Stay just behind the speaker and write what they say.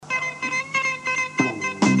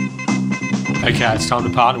Okay, it's time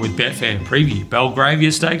to partner with Betfair and preview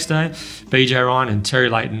Belgravia Stakes Day. BJ Ryan and Terry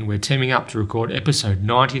Leighton, we're teaming up to record episode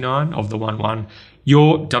 99 of the 1-1,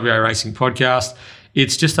 your WA Racing podcast.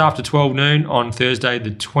 It's just after 12 noon on Thursday,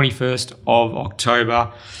 the 21st of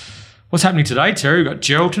October. What's happening today, Terry? We've got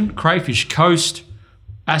Geraldton, Crayfish Coast,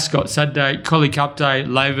 Ascot Saturday, Collie Cup Day,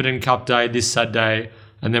 Laverton Cup Day this Saturday,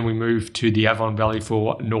 and then we move to the Avon Valley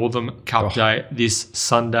for Northam Cup Day this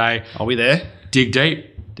Sunday. Are we there? Dig deep.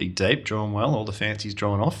 Dig deep, drawn well, all the fancies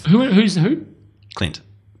drawn off. Who's who? Clint.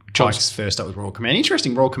 John's first up with Royal Command.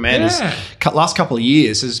 Interesting, Royal Command is last couple of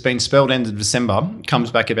years has been spelled end of December, comes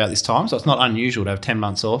back about this time, so it's not unusual to have 10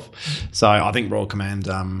 months off. So I think Royal Command,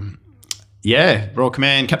 Royal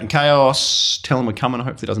Command, Captain Chaos, tell him we're coming,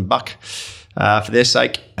 hopefully doesn't buck for their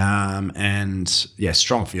sake.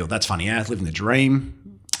 Strong field. That's funny, living the dream.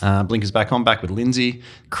 Blinkers back on, back with Lindsay.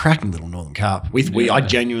 Cracking little Northern Cup. I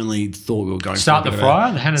genuinely thought we were going Start for the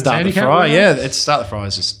Fryer, the Hannon's Handicap. Start the Fryer, Start the Fryer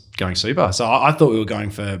is just going super. So I thought we were going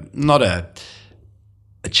for not a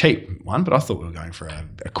cheap one, but I thought we were going for a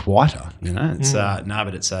quieter. It's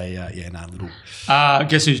but it's a little.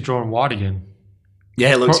 Guess who's drawing white again?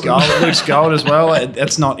 Yeah, Luke's gold. Luke's gold as well.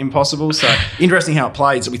 That's not impossible. So interesting how it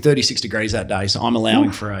plays. It'll be 36 degrees that day, so I'm allowing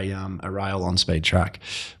for a rail on speed track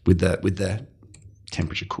with the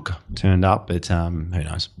temperature cooker turned up, but who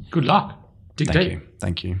knows? Good luck.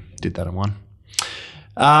 Thank you. Did that at one.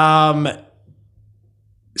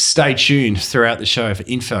 Stay tuned throughout the show for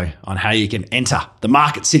info on how you can enter the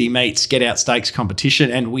Market City Meets Get Out Stakes competition,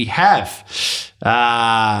 and we have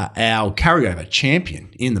our carryover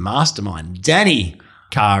champion in the mastermind, Danny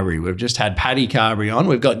Carberry. We've just had Paddy Carberry on.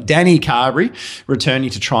 We've got Danny Carberry returning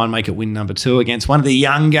to try and make it win number 2 against one of the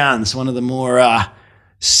young guns, one of the more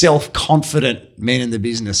self-confident men in the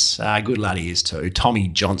business. Good lad he is too, Tommy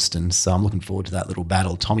Johnston. So I'm looking forward to that little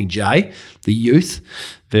battle. Tommy J, the youth,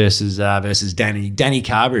 versus Danny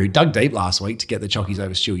Carberry, who dug deep last week to get the chockies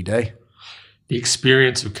over Stewie D. The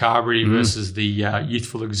experience of Carberry versus the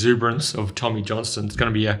youthful exuberance of Tommy Johnston. It's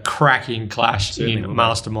going to be a cracking clash in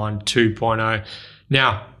Mastermind 2.0.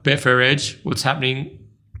 Now, Betfair Edge, what's happening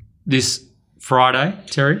this Friday,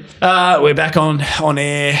 Terry? We're back on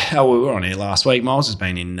air. We were on air last week. Miles has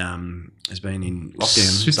been in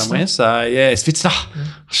lockdown somewhere. So yeah,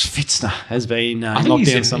 Fitzner has been in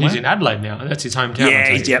lockdown somewhere. He's in Adelaide now. That's his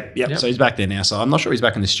hometown. Yep. So he's back there now. So I'm not sure he's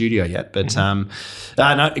back in the studio yet, but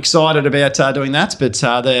excited about doing that. But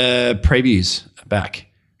the previews are back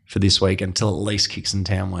for this week until at least Kicks in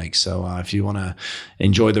Town week. So if you want to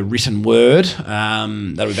enjoy the written word,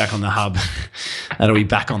 that'll be back on the hub. That'll be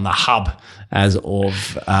back on the hub as of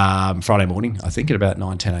Friday morning, I think at about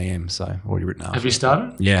 9-10 a.m. So already written half. Have you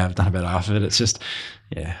started? Yeah, I've done about half of it. It's just,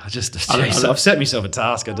 I've set myself a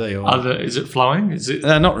task, I do. Is it flowing? Is it?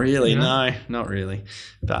 Not really, no, not really.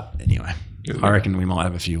 But anyway, I reckon we might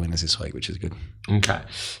have a few winners this week, which is good. Okay,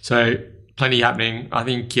 so plenty happening. I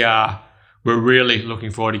think we're really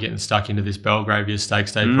looking forward to getting stuck into this Belgravia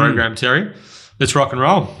Stakes Day program, Terry. Let's rock and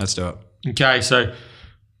roll. Let's do it. Okay, so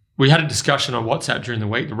we had a discussion on WhatsApp during the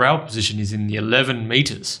week. The rail position is in the 11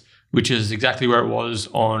 metres, which is exactly where it was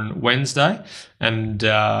on Wednesday. And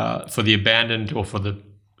for the abandoned or for the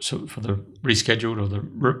rescheduled or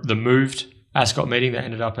the moved Ascot meeting, that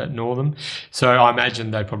ended up at Northam. So I imagine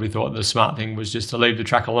they probably thought the smart thing was just to leave the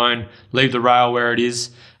track alone, leave the rail where it is.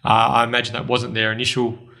 I imagine that wasn't their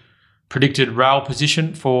initial predicted rail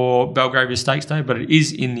position for Belgravia Stakes Day, but it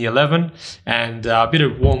is in the 11, and a bit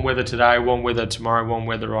of warm weather today, warm weather tomorrow, warm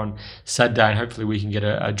weather on Saturday, and hopefully we can get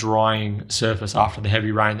a drying surface after the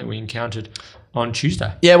heavy rain that we encountered on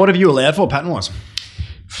Tuesday. Yeah, what have you allowed for pattern-wise?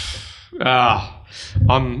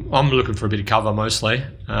 I'm looking for a bit of cover mostly.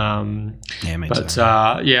 Me but too.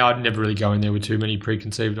 I'd never really go in there with too many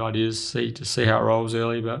preconceived ideas. To see how it rolls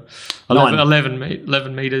early, but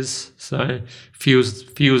 11 metres, so feels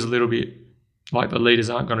a little bit like the leaders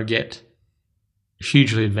aren't going to get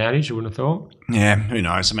hugely advantaged. I wouldn't have thought. Yeah, who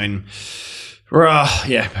knows? I mean,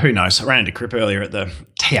 who knows? I ran into Crip earlier at the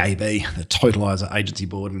TAB, the Totaliser Agency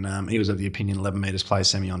Board, and he was of the opinion 11 metres plays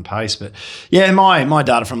semi on pace. But yeah, my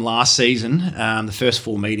data from last season, the first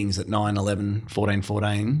 4 meetings at 9, 11, 14,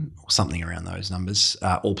 14, or something around those numbers,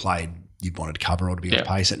 all played. You wanted cover or to be on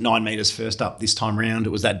pace at 9 metres first up this time round.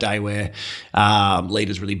 It was that day where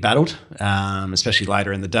leaders really battled, especially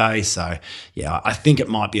later in the day. So yeah, I think it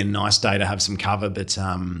might be a nice day to have some cover, but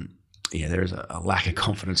there is a lack of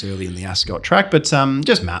confidence early in the Ascot track, but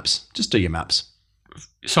just maps. Just do your maps.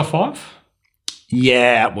 Soft 5?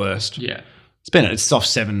 Yeah, at worst. Yeah. It's soft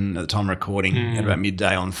 7 at the time of recording at about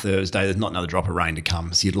midday on Thursday. There's not another drop of rain to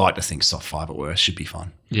come, so you'd like to think soft 5 at worst should be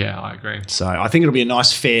fine. Yeah, I agree. So I think it'll be a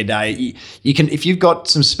nice fair day. You can, if you've got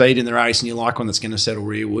some speed in the race and you like one that's going to settle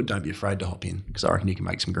rearward, don't be afraid to hop in because I reckon you can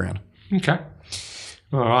make some ground. Okay.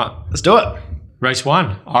 All right. Let's do it. Race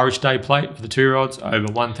 1, Irish Day Plate for the 2-year-olds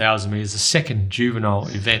over 1,000 metres, the second juvenile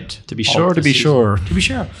event. To be sure. To be sure.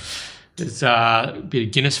 There's a bit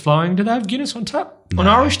of Guinness flowing. Do they have Guinness on tap on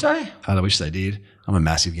Irish Day? I wish they did. I'm a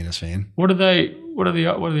massive Guinness fan. What are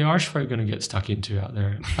the Irish folk going to get stuck into out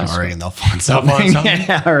there? I reckon they'll find something.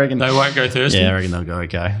 Yeah, I reckon they won't go thirsty. Yeah, I reckon they'll go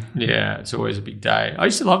okay. Yeah, it's always a big day. I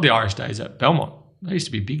used to love the Irish days at Belmont. They used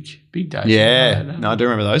to be big days. Yeah, no, I do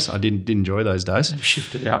remember those. I did enjoy those days. They've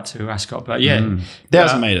shifted out to Ascot, but yeah,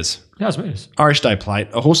 1,000 metres. 1,000 metres. Irish Day Plate.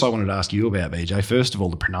 A horse I wanted to ask you about, BJ. First of all,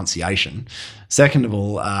 the pronunciation. Second of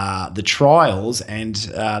all, the trials and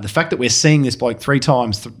the fact that we're seeing this bloke three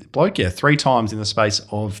times in the space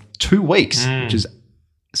of 2 weeks, which is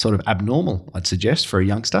sort of abnormal, I'd suggest, for a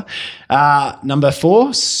youngster. Number 4,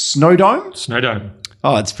 Snowdome. Snowdome.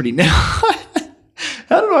 Oh, it's pretty now.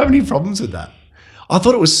 How did I have any problems with that? I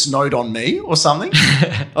thought it was snowed on me or something.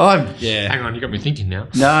 Yeah. Hang on, you got me thinking now.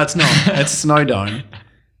 No, it's not. It's Snowdome.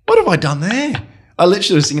 What have I done there? I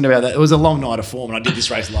literally was thinking about that. It was a long night of form, and I did this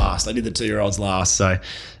race last. I did the 2-year-olds last, so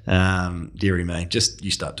dearie me. Just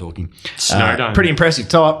you start talking. Snowdome. Pretty impressive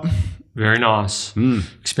type. Very nice.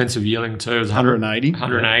 Expensive yearling too. It was 180.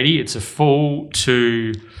 180. It's a full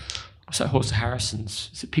to, what's that horse, Harrison's?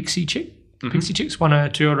 Is it Pixie Chick? Pixie Chicks won a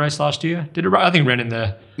 2-year-old race last year. I think ran in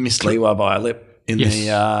the... Missed Lewa by a lip. In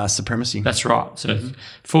the Supremacy. That's right. So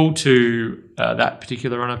full to that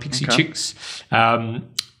particular runner, Pixie Chicks.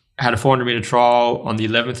 Had a 400-metre trial on the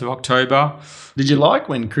 11th of October. Did you like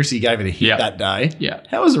when Chrissy gave it a hit that day? Yeah.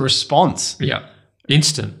 How was the response? Yeah.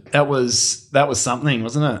 Instant. That was something,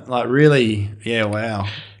 wasn't it? Like really, yeah, wow.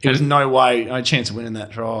 There was no chance of winning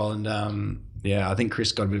that trial. And I think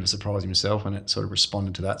Chris got a bit of a surprise himself when it sort of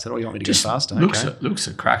responded to that. Said, "Oh, you want me to go faster?" Looks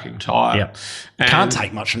a cracking tyre. Yeah, can't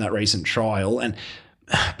take much from that recent trial.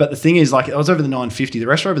 But the thing is, like, I was over the 950. The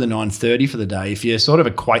rest were over the 930 for the day. If you sort of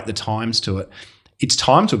equate the times to it, its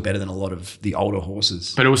times were better than a lot of the older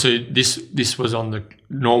horses. But also, this was on the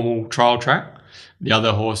normal trial track. The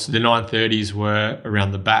other horse, the 930s, were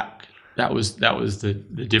around the back. That was the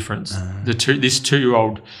difference. This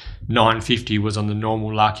 2-year-old 950 was on the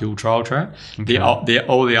normal Larkhill trial track. Okay. All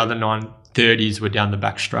the other 930s were down the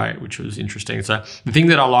back straight, which was interesting. So the thing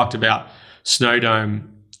that I liked about Snowdome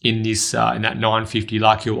in this in that 950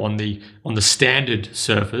 Larkhill on the standard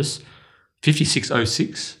surface,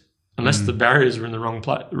 56.06. Unless the barriers are in the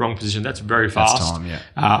wrong position, that's very fast. That's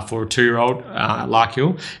time, for a 2-year-old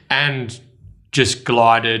Larkhill, and just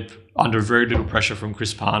glided under very little pressure from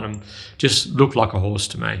Chris Parnham. Just looked like a horse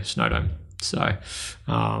to me, Snowdome. So,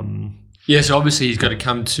 so obviously he's got to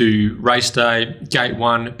come to race day, gate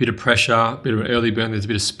 1, a bit of pressure, a bit of an early burn. There's a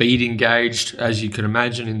bit of speed engaged, as you can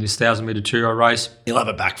imagine, in this 1,000-metre 2-year-old race. He'll have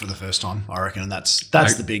it back for the first time, I reckon, and that's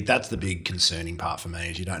the big concerning part for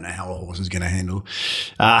me is you don't know how a horse is going to handle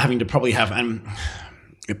having to probably have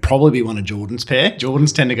it'd probably be one of Jordan's pair.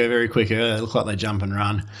 Jordans tend to go very quick early. They look like they jump and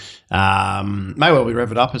run. May well be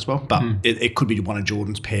rev it up as well, but it could be one of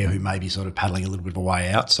Jordan's pair who may be sort of paddling a little bit of a way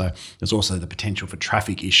out. So there's also the potential for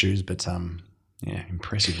traffic issues, but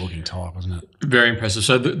impressive looking type, wasn't it? Very impressive.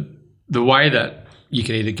 So the way that you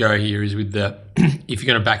can either go here is with if you're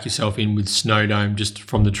going to back yourself in with Snowdome just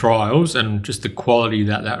from the trials and just the quality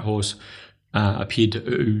that horse appeared to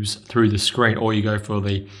ooze through the screen, or you go for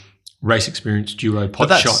the race experience duo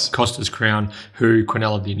Potshot, Costa's Crown, who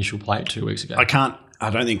Quinella the initial play 2 weeks ago. I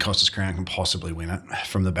don't think Costa's Crown can possibly win it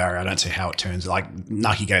from the barrier. I don't see how it turns. Like,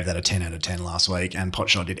 Nucky gave that a 10 out of 10 last week, and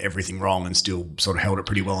Potshot did everything wrong and still sort of held it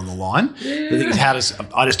pretty well on the line. Yeah. The thing is,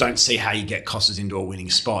 I just don't see how you get Costas into a winning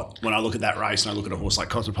spot. When I look at that race and I look at a horse like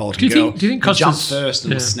Cosmopolitan Girl, do you think Costas jumped first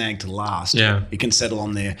and was snagged to last? Yeah. It can settle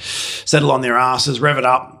on their asses, rev it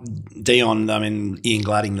up. Ian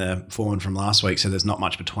Gladding, the foreman from last week, said there's not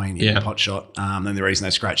much between him and Potshot. And the reason they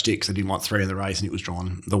scratched it because they didn't want 3 in the race and it was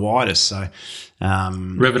drawn the widest. So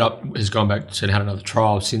Rev It Up has gone back and had another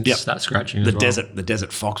trial since that scratching. The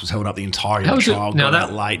Desert Fox was held up the entire trial. Now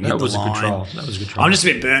that late, that was a good trial. That was a good trial. I'm just a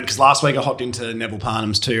bit burnt because last week I hopped into Neville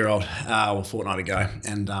Parnham's 2-year-old a fortnight ago,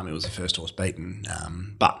 and it was the first horse beaten,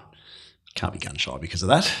 but can't be gun shy because of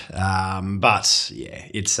that. But yeah,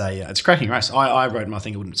 it's a cracking race. I rode him. I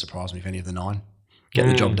think it wouldn't surprise me if any of the 9 get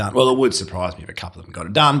the job done. Well, it would surprise me if a couple of them got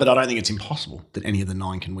it done, but I don't think it's impossible that any of the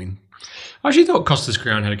 9 can win. I actually thought Costa's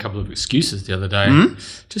Crown had a couple of excuses the other day. I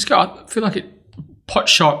feel like it Pot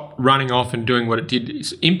Shot running off and doing what it did,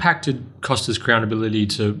 it's impacted Costa's Crown ability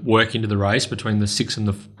to work into the race between the 6 and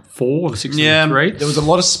the 4, or the 6 and the 3. There was a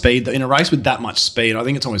lot of speed. In a race with that much speed, I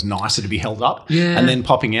think it's almost nicer to be held up and then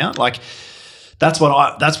popping out. Like, that's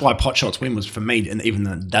why Pot Shot's win was, for me, and even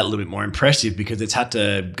that little bit more impressive, because it's had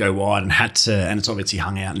to go wide and it's obviously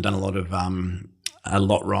hung out and done a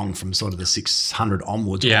lot wrong from sort of the 600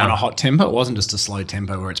 onwards on a hot tempo. It wasn't just a slow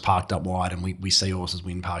tempo where it's parked up wide, and we see horses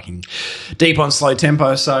win parking deep on slow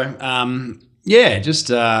tempo. So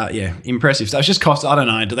impressive. So it's just cost. I don't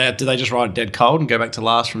know. Do they just ride it dead cold and go back to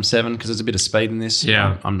last from 7 because there's a bit of speed in this?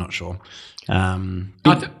 Yeah, I'm not sure.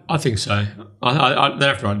 I think so. They don't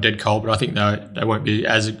have to run dead cold, but I think they won't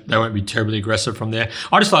be terribly aggressive from there.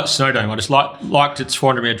 I just like Snowdome. I just liked its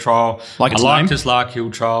 400 metre trial. I liked its Lark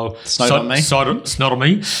Hill trial. Sodomy,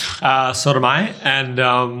 and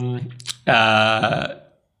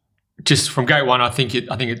just from gate 1, I think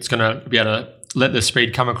it's going to be able to let the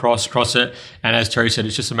speed come across it. And as Terry said,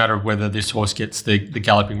 it's just a matter of whether this horse gets the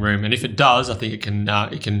galloping room. And if it does, I think it can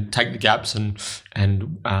take the gaps and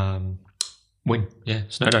win. Yeah,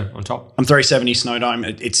 Snowdome on top. I'm 370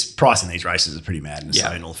 Snowdome. Its price in these races is pretty mad,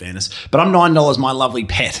 so in all fairness. But I'm $9 my lovely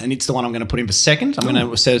pet, and it's the one I'm going to put in for second. I'm going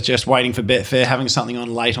to suggest waiting for Betfair, having something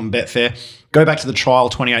on late on Betfair. Go back to the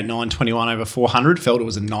trial, 28.9, 21 over 400. Felt it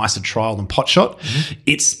was a nicer trial than Pot Shot. Mm-hmm.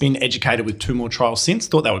 It's been educated with 2 more trials since.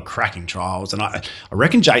 Thought they were cracking trials. And I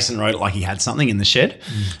reckon Jason rode it like he had something in the shed.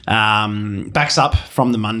 Backs up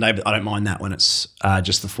from the Monday, but I don't mind that when it's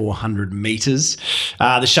just the 400 metres.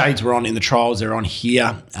 The shades were on in the trials. They're on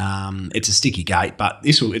here. It's a sticky gate, but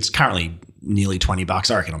it's currently nearly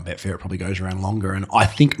 $20. I reckon on Betfair it probably goes around longer. And I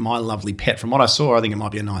think my lovely pet, from what I saw, I think it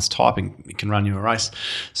might be a nice type and it can run you a race.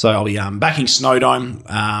 So I'll be backing Snowdome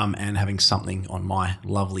and having something on my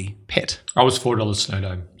lovely pet. I was $4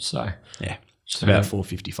 Snowdome, so yeah, it's about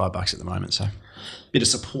 $4.55 at the moment. So bit of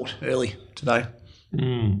support early today.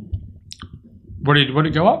 What did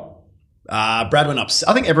it go up? Brad went up.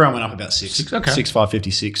 I think everyone went up about 6. Okay.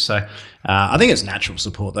 6,556. So I think it's natural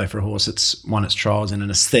support though for a horse. It's won its trials in an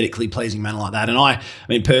aesthetically pleasing manner like that. And I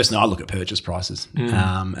mean, personally, I look at purchase prices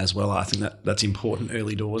as well. I think that's important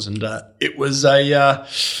early doors. And it was a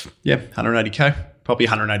 180k, probably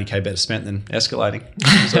 180k better spent than escalating.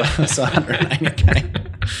 So 180k.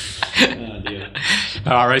 Oh dear.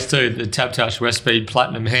 All right, race 2, the Tap Touch West Speed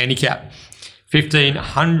Platinum Handicap,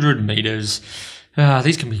 1,500 metres.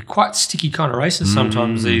 These can be quite sticky kind of races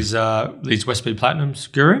sometimes, these West Speed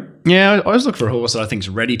Platinums, Guru. Yeah, I always look for a horse that I think is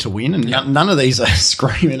ready to win, and none of these are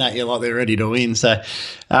screaming at you like they're ready to win. So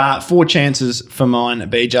 4 chances for mine,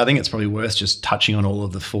 BJ. I think it's probably worth just touching on all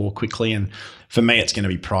of the 4 quickly, and for me it's going to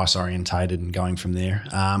be price orientated and going from there.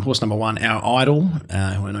 Horse number 1, Our Idol, who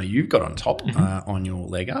I know you've got on top on your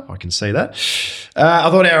leg up. I can see that.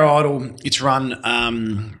 I thought Our Idol, its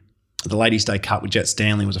run... the Ladies' Day Cup with Jet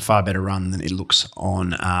Stanley was a far better run than it looks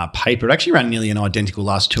on paper. It actually ran nearly an identical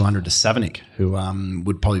last 200 to Savanic, who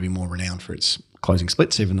would probably be more renowned for its closing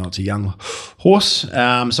splits, even though it's a young horse.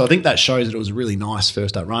 So I think that shows that it was a really nice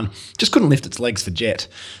first up run. Just couldn't lift its legs for Jet.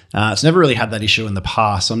 It's never really had that issue in the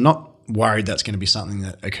past. So I'm not worried that's going to be something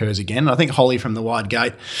that occurs again. I think Holly from the wide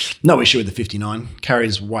gate, no issue with the 59,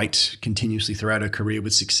 carries weight continuously throughout her career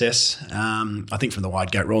with success. I think from the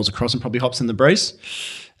wide gate rolls across and probably hops in the breeze.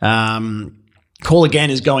 Call Again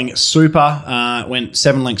is going super. Went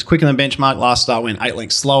 7 lengths quicker than benchmark. Last start went 8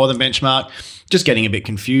 lengths slower than benchmark. Just getting a bit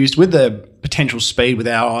confused with the potential speed with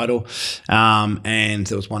Our Idol. And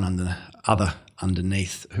there was one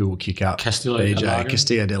underneath who will kick up.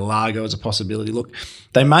 Castillo del Lago is a possibility. Look,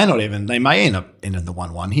 they may end up in the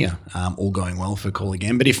 1-1 here, all going well for Call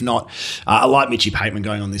Again. But if not, I like Mitchie Pateman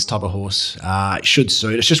going on this type of horse. It should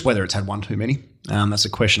suit. It's just whether it's had one too many. That's a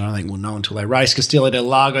question I don't think we'll know until they race. Castillo del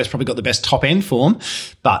Lago's probably got the best top end form,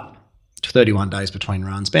 but 31 days between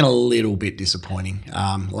runs. Been a little bit disappointing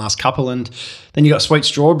last couple. And then you got Sweet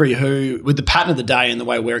Strawberry, who, with the pattern of the day and the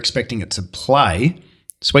way we're expecting it to play,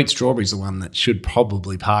 Sweet Strawberry's the one that should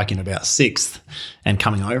probably park in about 6th and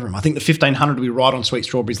coming over him. I think the 1,500 will be right on Sweet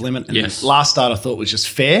Strawberry's limit. And yes. Last start I thought was just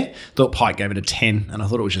fair. Thought Pike gave it a 10, and I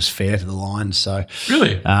thought it was just fair to the line. So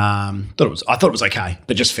really, I thought it was okay,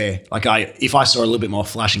 but just fair. Like if I saw a little bit more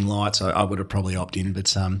flashing lights, I would have probably opted in.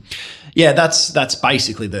 But that's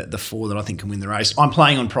basically the 4 that I think can win the race. I'm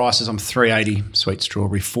playing on prices. I'm 380 Sweet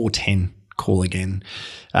Strawberry, 410 Call Again,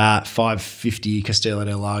 550 Castillo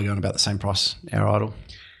del Lago, and about the same price Our Idol.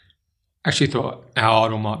 Actually thought Our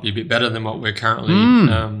Idol might be a bit better than what we're currently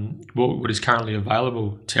what is currently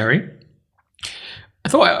available, Terry. I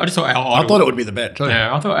just thought Our Idol. I thought it would be the bet too.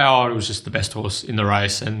 Yeah, I thought Our Idol was just the best horse in the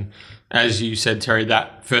race, and as you said, Terry,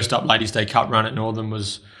 that first up Ladies' Day Cup run at Northern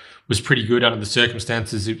was was pretty good under the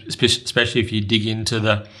circumstances, especially if you dig into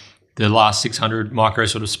the last 600 micro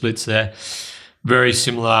sort of splits there. Very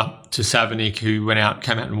similar to Savanic, who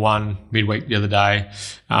came out and won midweek the other day.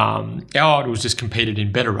 Our Idol's just competed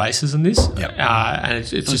in better races than this. Yep. And it's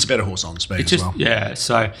just a better horse on speed as well. Yeah,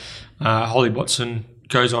 so Holly Watson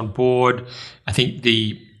goes on board. I think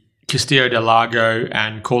the Castillo del Lago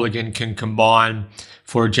and Call Again can combine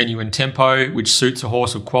for a genuine tempo, which suits a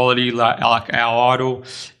horse of quality like Our Idol.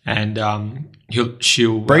 And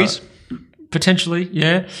she'll... Breeze? Potentially,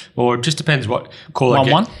 yeah. Or it just depends what Call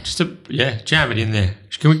Again. 1-1? Jam it in there.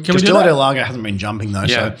 Can we do Castillo that? del Lago hasn't been jumping though,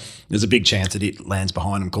 Yeah. so there's a big chance that it lands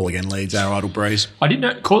behind him. Call Again leads Our Idol Breeze. I didn't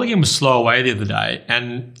know Call Again was slow away the other day,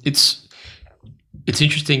 and it's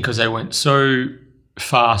interesting because they went so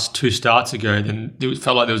fast 2 starts ago. Then it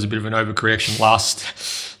felt like there was a bit of an overcorrection last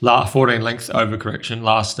 14 length overcorrection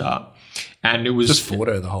last start, and it was Just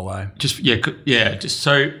Fordo the whole way. Just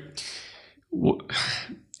so.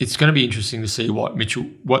 It's going to be interesting to see what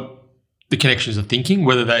the connections are thinking,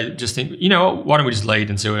 whether they just think, why don't we just lead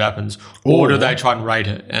and see what happens, or do they try and rate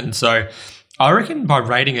it? And so I reckon by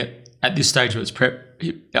rating it at this stage of its prep,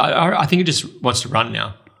 I think it just wants to run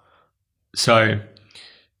now. So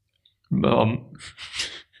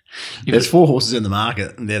there's 4 horses in the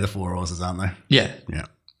market, and they're the 4 horses, aren't they? Yeah.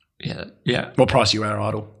 Yeah. Yeah. What price are you Our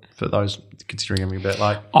Idol for those considering having a bet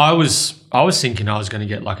like? I was thinking I was going to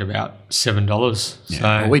get like about $7. Yeah. So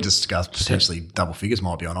Well, we discussed potentially double figures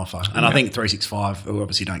might be on offer. And I think 365, who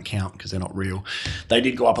obviously don't count because they're not real, they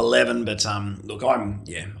did go up 11. But look,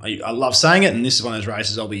 I love saying it, and this is one of those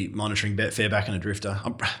races I'll be monitoring Betfair back in a drifter.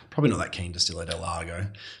 I'm probably not that keen to Castillo del Lago.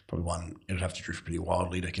 Probably one it'd have to drift pretty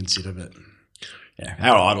wildly to consider, but yeah,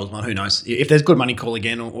 Our Idol's one. Who knows? If there's good money, Call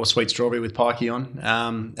Again or Sweet Strawberry with Pikey on.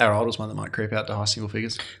 Our Idol's one that might creep out to high single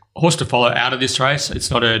figures. Horse to follow out of this race.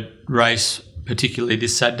 It's not a race particularly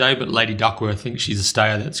this Saturday, but Lady Duckworth, I think she's a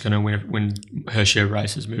stayer that's going to win her share of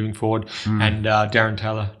races moving forward. And Darren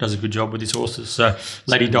Taylor does a good job with his horses. So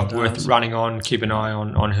Lady Duckworth running on, keep an eye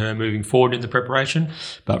on her moving forward in the preparation.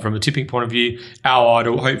 But from a tipping point of view, Our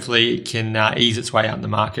Idol hopefully can ease its way out in the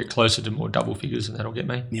market closer to more double figures, and that'll get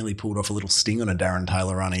me. Nearly pulled off a little sting on a Darren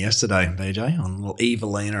Taylor runner yesterday, BJ, on a little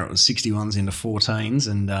Evelina. It was 61s into 14s,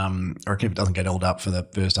 and I reckon if it doesn't get held up for the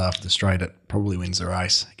first half of the straight, it probably wins the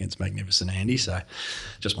race against Magnificent Andy. So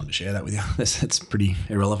just wanted to share that with you. That's pretty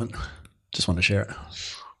irrelevant. Just wanted to share it.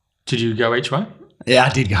 Did you go each way? Yeah, I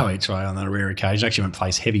did go each way on that rare occasion. I actually went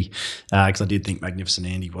place heavy because I did think Magnificent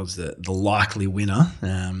Andy was the likely winner.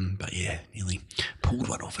 But yeah, nearly pulled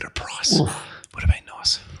one off at a price. Oof. Would have been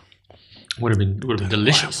nice. Would have been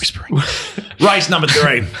delicious. Whispering. Race number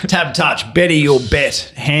 3, Tab Touch. Better your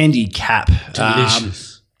bet. Handicap.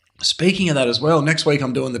 Delicious. Speaking of that as well, next week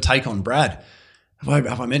I'm doing the Take on Brad.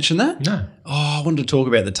 Have I mentioned that? No. Oh, I wanted to talk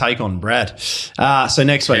about the Take on Brad. So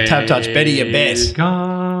next week, Tab Touch, better your bet. Take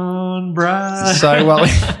on Brad. So, well,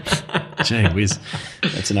 gee whiz,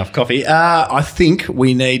 that's enough coffee. I think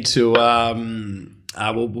we need to,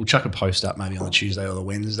 we'll chuck a post up maybe on the Tuesday or the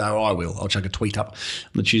Wednesday. Or I will. I'll chuck a tweet up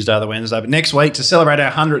on the Tuesday or the Wednesday. But next week, to celebrate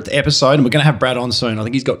our 100th episode, and we're going to have Brad on soon. I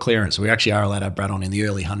think he's got clearance. So we actually are allowed to have Brad on in the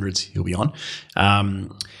early hundreds. He'll be on.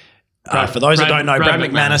 For those that don't know, Brad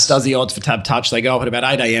McManus does the odds for Tab Touch. They go up at about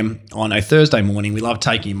 8 a.m. on a Thursday morning. We love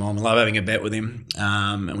taking him on. We love having a bet with him.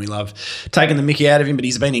 And we love taking the mickey out of him, but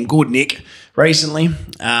he's been in good nick recently.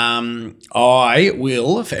 I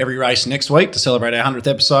will, for every race next week, to celebrate our 100th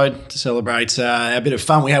episode, to celebrate our bit of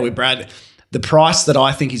fun we had with Brad, the price that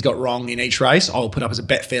I think he's got wrong in each race, I will put up as a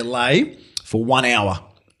Betfair lay for 1 hour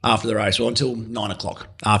after the race, or until 9 o'clock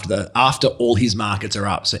after all his markets are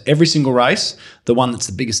up. So every single race, the one that's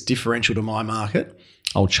the biggest differential to my market,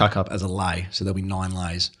 I'll chuck up as a lay. So there'll be 9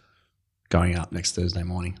 lays going up next Thursday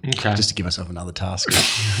morning. Okay. Just to give myself another task.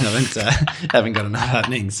 haven't got enough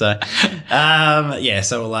happening. So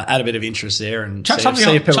so we'll add a bit of interest there and see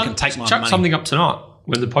if people can take my money. Chuck something up tonight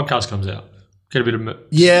when the podcast comes out. Get a bit of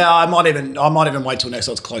yeah, I might even wait till next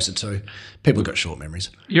so it's closer to. People have got short memories.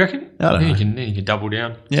 You reckon? I don't know. Then you can double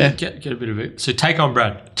down. Yeah. Get a bit of it. So take on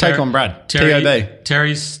Brad. Take on Brad. Terry.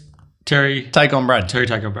 Terry. Take on Brad. Terry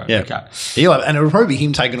take on Brad. Yeah. Okay. And it'll probably be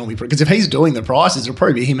him taking all me because if he's doing the prices, it'll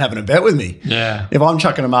probably be him having a bet with me. Yeah. If I'm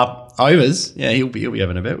chucking him up overs, yeah, he'll be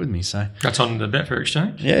having a bet with me. So that's on the Betfair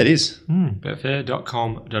exchange. Yeah, it is.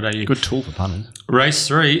 Betfair.com.au. Good tool for punters. Race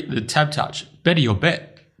 3, the Tab Touch. Better your bet.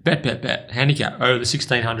 Bet. Handicap over the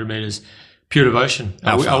 1,600 metres. Pure devotion.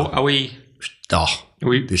 Are we?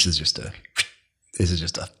 This is just a.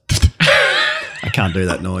 I can't do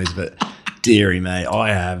that noise, but Deary me, I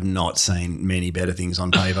have not seen many better things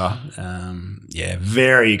on paper.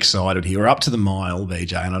 Very excited here. We're up to the mile,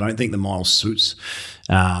 BJ, and I don't think the mile suits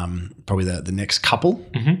probably the next couple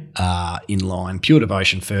in line. Pure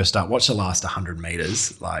Devotion first up. Watch the last 100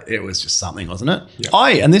 metres. Like, it was just something, wasn't it? Yep.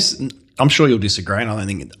 I'm sure you'll disagree, and I don't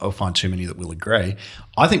think I'll find too many that will agree.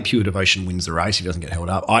 I think Pure Devotion wins the race if he doesn't get held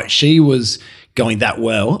up. She was going that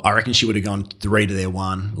well. I reckon she would have gone 3 to their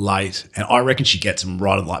 1 late, and I reckon she gets them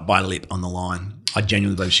right by lip on the line. I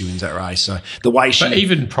genuinely believe she wins that race. So the way she, but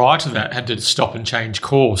even prior to that, had to stop and change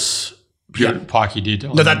course. Pikey did.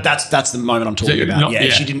 No, that's the moment I'm talking about.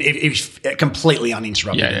 If she didn't, if completely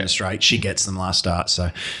uninterrupted in the straight, she gets them last start. So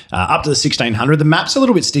up to the 1600. The map's a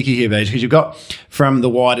little bit sticky here, Beige, because you've got from the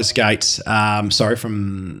widest gate,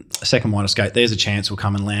 from second widest gate, there's a chance we'll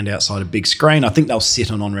come and land outside a big screen. I think they'll sit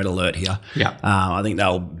on red alert here. Yeah. I think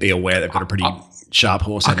they'll be aware they've got a pretty sharp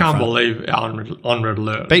horse. I can't believe on red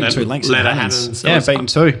alert. Beaten 2 lengths. Beaten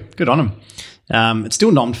 2. Good on them. It's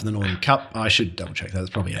still nommed for the Northern Cup. I should double check that. It's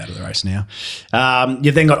probably out of the race now.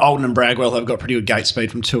 You've then got Alden and Bragwell. They've got pretty good gate speed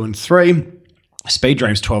from 2 and 3. Speed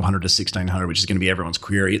Dream's 1200 to 1600, which is going to be everyone's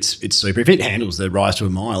query. It's super. If it handles the rise to a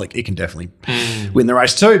mile, it can definitely win the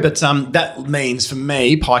race too. But that means for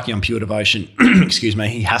me, Pikey on Pure Devotion, excuse me,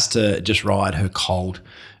 he has to just ride her cold.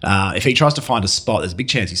 If he tries to find a spot, there's a big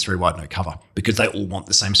chance he's 3 wide, no cover, because they all want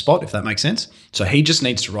the same spot, if that makes sense. So he just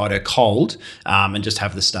needs to ride her cold and just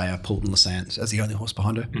have the stayer, Poulton Lassance, as the only horse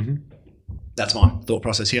behind her. Mm-hmm. That's my thought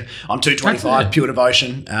process here. I'm 225, Pure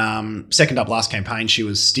Devotion. Second up last campaign, she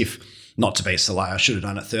was stiff not to be Soleil. Should have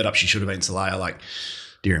done it. Third up, she should have been Soleil. Like,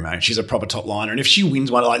 dear mate, she's a proper top liner. And if she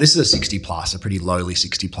wins one, like, this is a 60 plus, a pretty lowly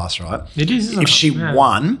 60 plus, right? It is. If she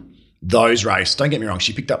won those races, don't get me wrong,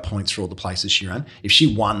 she picked up points for all the places she ran. If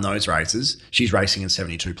she won those races, she's racing in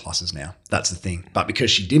 72 pluses now. That's the thing. But because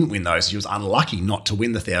she didn't win those, she was unlucky not to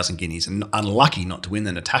win the 1,000 guineas and unlucky not to win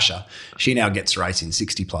the Natasha. She now gets to race in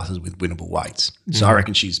 60 pluses with winnable weights. So I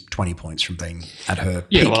reckon she's 20 points from being at her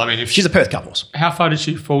peak. Well, I mean, if she's a Perth Cup horse. How far did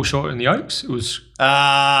she fall short in the Oaks? It was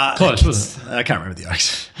close, wasn't it? I can't remember the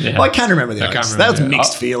Oaks. Yeah. Well, I can remember the Oaks. That was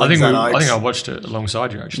mixed feelings. I think I watched it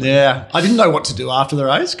alongside you, actually. Yeah. I didn't know what to do after the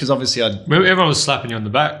race because obviously everyone was slapping you on the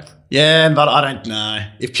back. Yeah, but I don't know.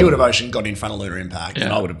 If Pure Devotion got in front of Lunar Impact, then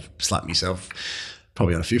I would have slapped myself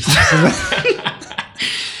probably on a few places.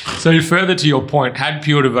 So further to your point, had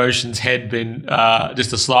Pure Devotion's head been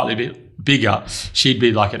just a slightly bit bigger, she'd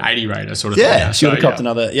be like an 80 rater sort of thing. Yeah, she would have copped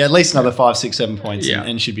at least another 5, 6, 7 points,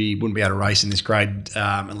 and she wouldn't be able to race in this grade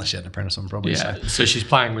unless she had an apprentice on probably. Yeah, so she's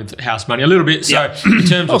playing with house money a little bit. So in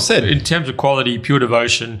terms of quality, Pure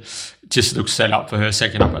Devotion just looks set up for her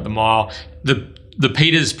second up at the mile. The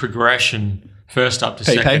Peters progression first up to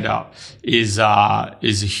second up is a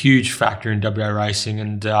huge factor in WA racing,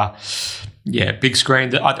 and big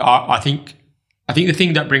screen. I think the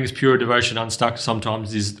thing that brings Pure Devotion unstuck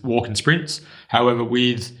sometimes is walk and sprints. However,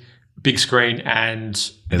 with big screen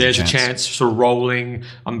and there's a chance sort of rolling,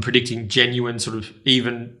 I'm predicting genuine sort of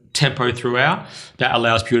even tempo throughout, that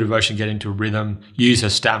allows Pure Devotion to get into a rhythm, use her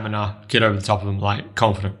stamina, get over the top of them like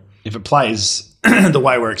confident. If it plays the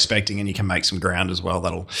way we're expecting, and you can make some ground as well,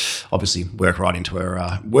 that'll obviously work right into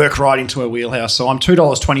her wheelhouse. So I'm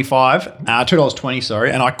 $2.25, $2.20,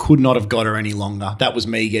 sorry, and I could not have got her any longer. That was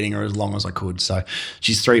me getting her as long as I could. So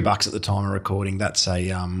she's $3 at the time of recording. That's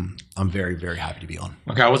I'm very, very happy to be on.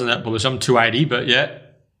 Okay, I wasn't that bullish. I'm 280, but yeah.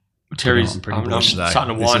 Terry's pretty bullish today.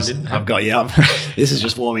 Starting to wind in. I've got this is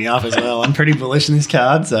just warming up as well. I'm pretty bullish in this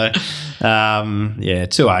card. So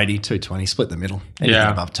 280, 220, split the middle. Anything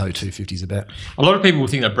above 250 is a bet. A lot of people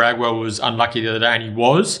think that Bragwell was unlucky the other day, and he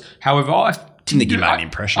was. However, I didn't think he made an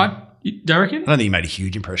impression. Do you reckon? I don't think he made a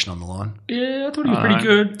huge impression on the line. Yeah, I thought he was pretty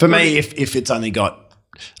good. For me, if it's only got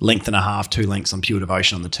length and a half, 2 lengths on Pure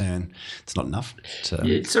Devotion on the turn, it's not enough.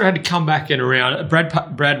 It sort of had to come back and around. Brad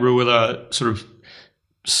Ruwiller sort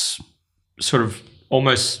of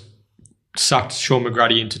almost sucked Sean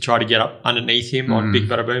McGrady in to try to get up underneath him on Big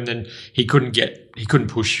Butterboom. Then he couldn't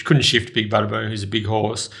shift Big Butterboom, who's a big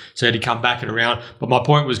horse. So he had to come back and around. But my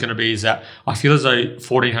point was going to be is that I feel as though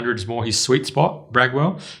 1400 is more his sweet spot,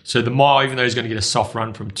 Bragwell. So the mile, even though he's going to get a soft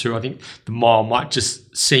run from 2, I think the mile might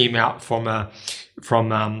just see him out from that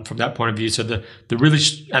point of view. So the really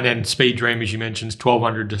and then Speed Dream, as you mentioned, is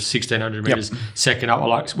 1200 to 1600 meters. Second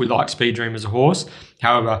up, we like Speed Dream as a horse.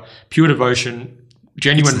 However, Pure Devotion,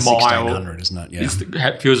 genuine it's mile, 1600, isn't it? Yeah,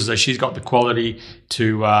 feels as though she's got the quality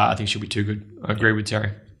to. I think she'll be too good. I agree with Terry.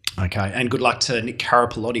 Okay, and good luck to Nick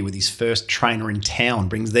Carapalotti with his first trainer in town.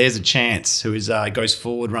 Brings There's a Chance, who is goes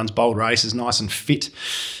forward, runs bold races, nice and fit.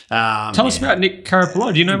 Tell us about Nick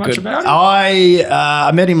Carapalotti. Do you know much about him?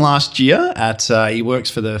 I met him last year at he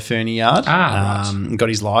works for the Fernie Yard. Right. Got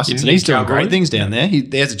his license, and he's doing great things down there.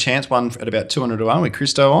 There's a Chance won at about 200 to 1 with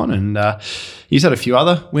Christo on, and he's had a few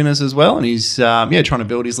other winners as well. And he's trying to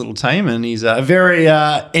build his little team, and he's a very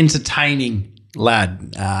entertaining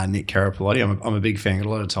lad, Nick Carapalotti. I'm a big fan. Got a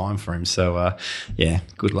lot of time for him. So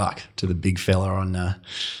good luck to the big fella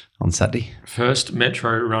on Saturday. First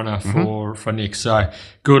Metro runner for Nick. So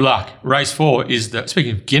good luck. Race 4 is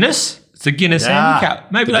speaking of Guinness, it's the Guinness handicap.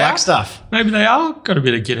 Maybe the they black are. stuff. Maybe they are. Got a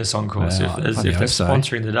bit of Guinness on course if they're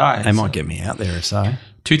sponsoring the day. They might get me out there if so.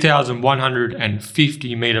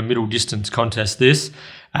 2,150 metre middle distance contest this.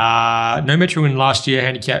 No Metro win last year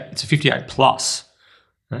handicap. It's a 58 plus.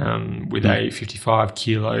 With a 55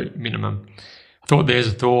 kilo minimum. I thought There's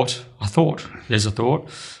a Thought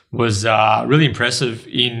was really impressive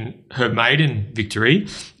in her maiden victory,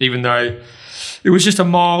 even though it was just a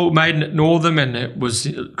mile maiden at Northam and it was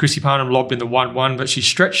Chrissy Parnham lobbed in the 1-1, but she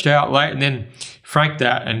stretched out late and then franked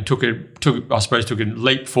that and took a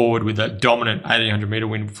leap forward with a dominant 1,800 metre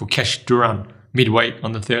win for Kesh Duran midweek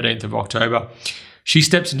on the 13th of October. She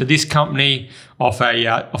steps into this company off a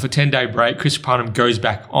 10-day break. Chris Parnham goes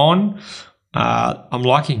back on. I'm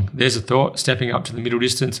liking There's a Thought stepping up to the middle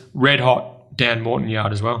distance. Red hot Dan Morton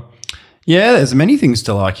yard as well. Yeah, there's many things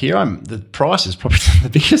to like here. The price is probably the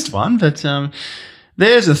biggest one, but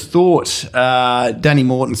There's a Thought. Danny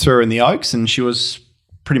Morton threw her in the Oaks, and she was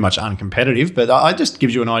pretty much uncompetitive, but I just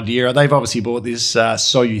gives you an idea. They've obviously bought this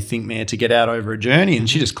So You Think mare to get out over a journey, and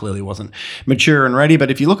she just clearly wasn't mature and ready.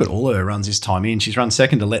 But if you look at all of her runs this time in, she's run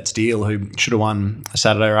second to Let's Deal, who should have won a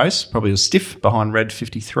Saturday race, probably was stiff behind Red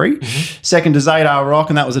 53. Second to Zadar Rock,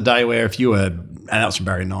 and that was a day where if you were, and that was from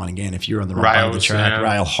barrier 9 again, if you were on the right side of the track,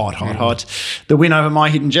 rail hot. The win over My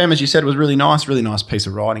Hidden Gem, as you said, was really nice piece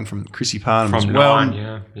of riding from Chrissy Parnham as well.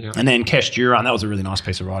 And then Kesh Duran, that was a really nice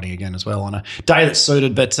piece of riding again as well on a day that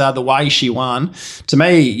suited. But the way she won, to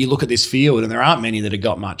me, you look at this field and there aren't many that have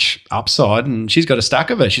got much upside, and she's got a stack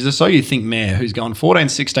of it. She's a So You Think mare who's gone 14,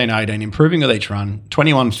 16, 18, improving with each run,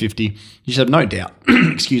 21.50. You should have no doubt,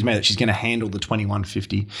 excuse me, that she's going to handle the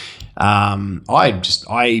 21.50.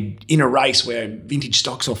 In a race where vintage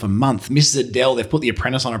stock's off a month, Mrs. Adele, they've put the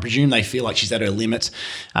Apprentice on. I presume they feel like she's at her limit.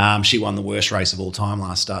 She won the worst race of all time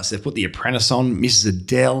last start. So they've put the Apprentice on. Mrs.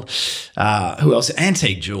 Adele. Who else?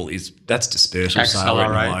 Antique Jewel that's dispersal sale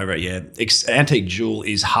all over it. Yeah. Antique Jewel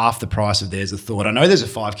is half the price of There's a Thought. I know there's a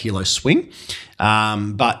 5 kilo swing,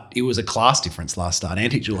 but it was a class difference last start.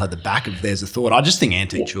 Antique Jewel had the back of There's a Thought. I just think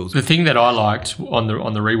Antique Jewel's... The thing that I liked on the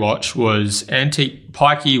rewatch was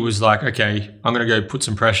Pikey was like, okay, I'm going to go put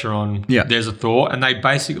some pressure on There's a Thought, and they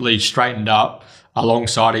basically straightened up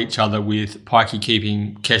alongside each other with Pikey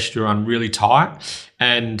keeping Kesh Duran really tight.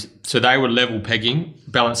 And so they were level pegging,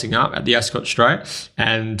 balancing up at the Ascot Straight,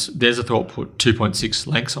 and There's a Thought put 2.6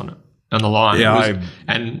 lengths on it. On the line. Yeah,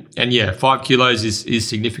 and 5 kilos is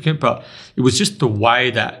significant, but it was just the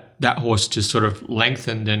way that horse just sort of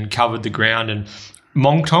lengthened and covered the ground, and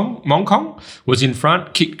Mongkong was in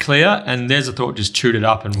front, kicked clear, and There's a Thought just chewed it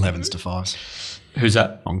up. And 11s to 5s. Who's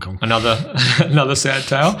that? Hong Kong. Another sad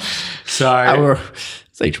tale. So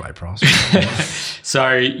it's each way price. So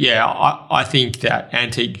I think that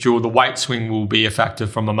Antique Jewel, the weight swing will be a factor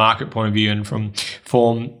from a market point of view and from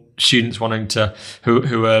form. Students wanting to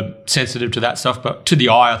who are sensitive to that stuff, but to the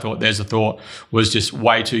eye, I thought There's a Thought was just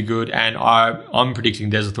way too good, and I'm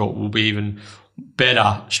predicting There's a Thought will be even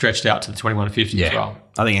better stretched out to the 21.50 as well.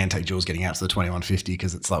 I think Antique Jewel's getting out to the 21.50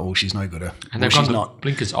 because it's like, well, she's no good. And they've got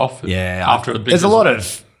blinkers off. After the blinkers. There's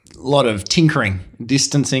a lot of tinkering,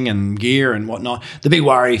 distancing and gear and whatnot. The big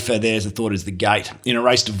worry for There's a Thought is the gate. In a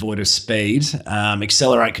race devoid of speed,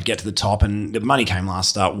 Accelerate could get to the top, and the money came last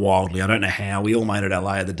start wildly. I don't know how. We all made it our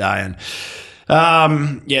lay of the day, and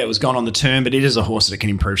it was gone on the turn, but it is a horse that can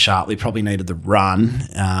improve sharply. Probably needed the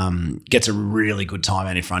run. Gets a really good time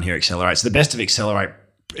out in front here, Accelerate. So the best of Accelerate,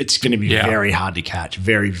 it's going to be very hard to catch.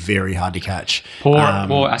 Very, very hard to catch. Poor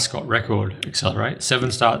Ascot record, Accelerate. 7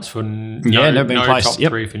 starts for never been placed. Top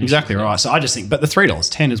 3 finishes. Exactly right. So I just think, but the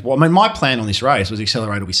 $3.10 is what, I mean, my plan on this race was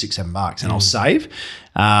Accelerate will be $6-7 and I'll save.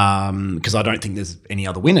 Because I don't think there's any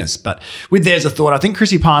other winners. But with There's a Thought, I think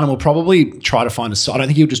Chrissy Parnham will probably try to find a spot. I don't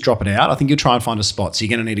think he'll just drop it out. I think he'll try and find a spot. So you're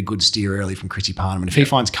going to need a good steer early from Chrissy Parnham. And if he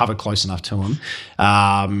finds cover close enough to him,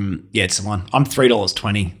 it's the one. I'm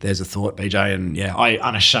 $3.20. There's a Thought, BJ. And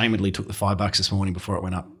I unashamedly took the $5 this morning before it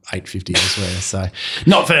went up $8.50 elsewhere. So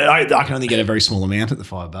not for I can only get a very small amount at the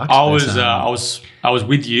 $5. I was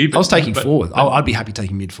with you. But, I was taking forward. I'd be happy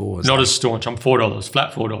taking mid fours. Not as staunch. I'm $4,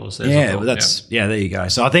 flat $4. Yeah, but there you go.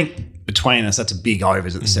 So I think between us, that's a big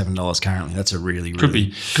overs at the $7 currently. That's a really could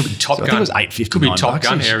be Top Gun. I think it was $8.50. Could be Top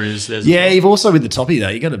Gun areas. You've also with the toppy though.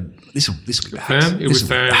 You got to this will be firm. It was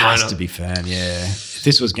firm. It has to be firm. Yeah. If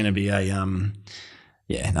this was going to be a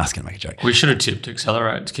it's going to make a joke. We should have tipped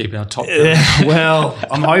Accelerate to keep our top. Gun. Well,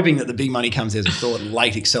 I'm hoping that the big money comes as a thought.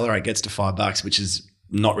 Late Accelerate gets to $5, which is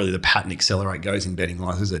not really the pattern Accelerate goes in betting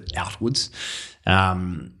lines, is it? Outwards.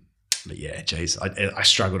 But yeah, geez, I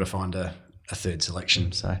struggle to find a third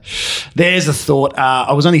selection. So there's a thought.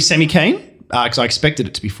 I was only semi-keen because I expected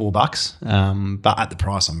it to be $4. But at the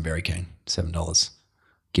price, I'm very keen. $7.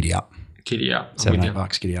 Giddy up. $7,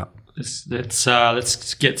 $8, giddy up.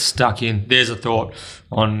 Let's get stuck in. There's a thought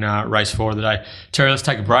on race 4 of the day. Terry, let's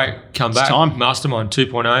take a break. Come back. Time. Mastermind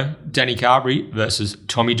 2.0, Danny Carberry versus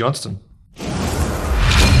Tommy Johnston.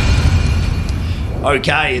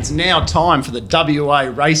 Okay, it's now time for the WA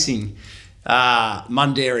Racing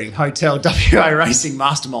Mundaring Hotel WA Racing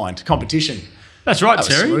Mastermind competition. That's right, that was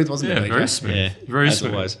Terry. Smooth, wasn't it? Very smooth. Yeah, very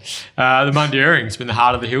smooth. Always. The Mundaring's been the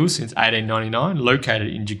heart of the hills since 1899, located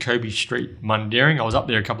in Jacoby Street, Mundaring. I was up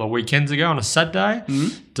there a couple of weekends ago on a Saturday.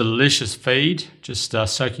 Delicious feed, just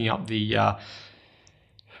soaking up the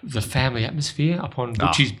family atmosphere up on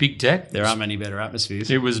Butchie's big deck. There are many better atmospheres.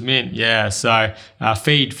 It was mint, yeah. So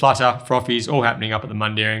feed, flutter, frothies, all happening up at the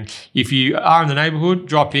Mundaring. If you are in the neighbourhood,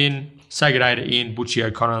 drop in. Say good day to Ian, Butchie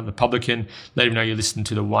O'Connor, the publican. Let him know you listen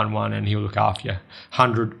to the 1-1 and he'll look after you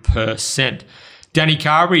 100%. Danny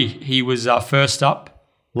Carberry, he was first up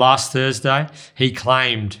last Thursday. He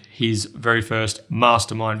claimed his very first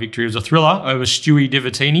mastermind victory. It was a thriller over Stewie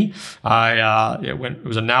Divatini. It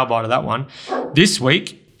was a nail biter, that one. This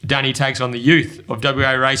week, Danny takes on the youth of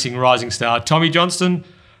WA Racing rising star, Tommy Johnston.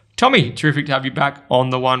 Tommy, terrific to have you back on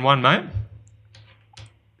the 1-1, mate.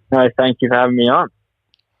 No, thank you for having me on.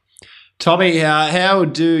 Tommy, how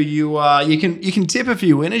do you? You can tip a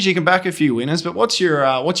few winners, you can back a few winners, but what's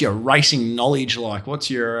your racing knowledge like?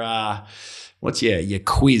 What's your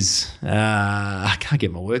quiz? I can't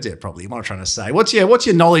get my words out properly. What am I trying to say? What's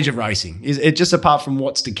your knowledge of racing? Is it just apart from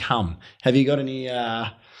what's to come? Have you got any?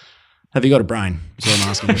 Have you got a brain?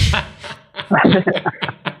 That's what I'm asking.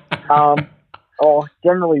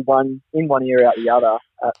 Generally one ear out the other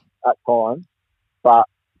at times, but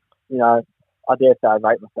I dare say I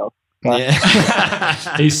rate myself.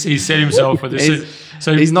 Yeah, he's set himself for this.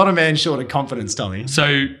 So he's not a man short of confidence, Tommy.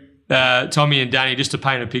 So Tommy and Danny, just to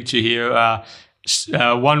paint a picture here,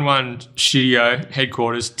 1-1 studio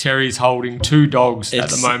headquarters. Terry's holding 2 dogs at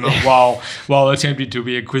the moment while attempting to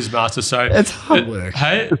be a quizmaster. So it's hard work.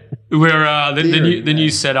 Hey, we're the new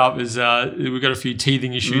setup is we've got a few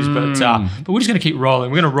teething issues, but we're just going to keep rolling.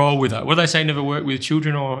 We're going to roll with it. What do they say? Never work with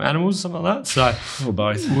children or animals, something like that. So or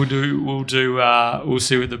both. We'll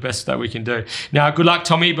see what the best that we can do. Now, good luck,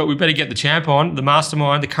 Tommy. But we better get the champ on the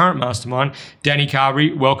mastermind, the current mastermind, Danny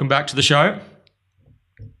Carberry. Welcome back to the show.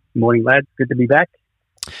 Morning, lads. Good to be back.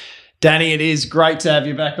 Danny, it is great to have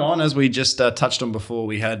you back on. As we just touched on before,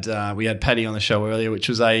 we had Paddy on the show earlier, which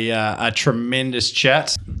was a tremendous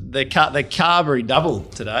chat. The Carberry double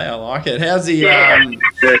today, I like it. How's the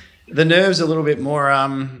nerves a little bit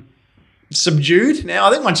more subdued now?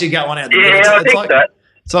 I think once you get one out the middle,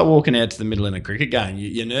 it's like walking out to the middle in a cricket game.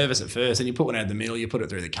 You're nervous at first, and you put one out the middle, you put it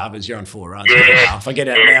through the covers, you're on 4 runs. Yeah. If I get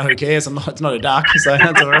out now, who cares? It's not a duck, so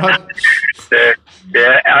that's all right.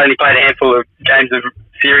 Yeah, I only played a handful of games of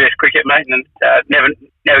serious cricket, mate, and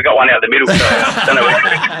never got one out of the middle, so don't know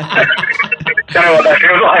what that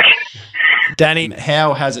feels like. Danny,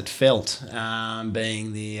 how has it felt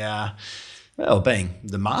being the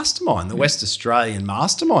mastermind, the West Australian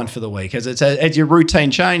mastermind for the week? Has your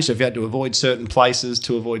routine changed? Have you had to avoid certain places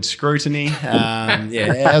to avoid scrutiny?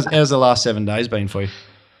 How's the last 7 days been for you?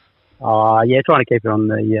 Trying to keep it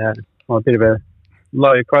on a bit of a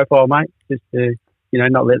low profile, mate, just to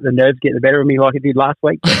not let the nerves get the better of me like it did last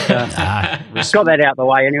week. But, got that out the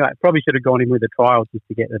way anyway. Probably should have gone in with the trials just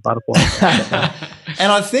to get the butterfly. And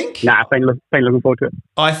I think... I've been looking forward to it.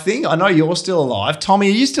 I know you're still alive. Tommy,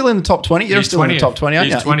 are you still in the top 20? You're still 20th. In the top 20, aren't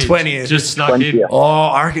you? He's 20th. Just snuck 20th. In. Oh,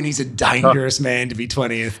 I reckon he's a dangerous man to be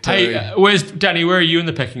 20th too. Hey, Danny, where are you in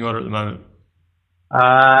the pecking order at the moment?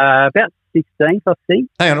 About 16th, I think.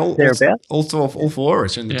 Hang on, thereabouts. All 4 of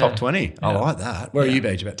us are in the top 20. Yeah. I like that. Where are you,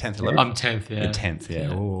 Beige? About 10th, 11th? I'm 10th, yeah. You're 10th, yeah.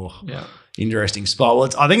 Yeah. Oh. Yeah. interesting spot. Well,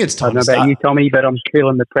 I think it's I time don't to know about start. you, Tommy, but I'm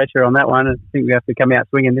feeling the pressure on that one. I think we have to come out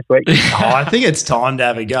swinging this week. I think it's time to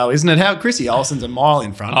have a go, isn't it? How Chrissy Olsen's a mile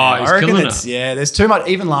in front. Now. He's I reckon killing it's it. yeah. There's too much.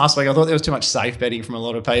 Even last week, I thought there was too much safe betting from a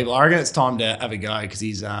lot of people. I reckon it's time to have a go because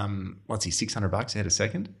he's what's he $600 ahead of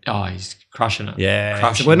second? Oh, he's crushing it. Yeah,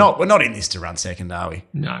 Crushing so we're not in this to run second, are we?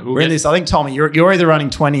 No, We're in this. I think Tommy, you're either running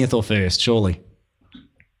 20th or first, surely.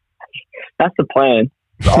 That's the plan.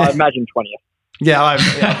 I imagine 20th. Yeah,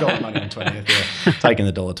 I've got money on 20th. Yeah. Taking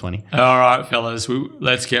the $1.20. All right, fellas,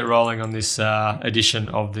 let's get rolling on this edition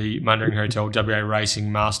of the Mundering Hotel WA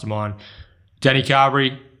Racing Mastermind. Danny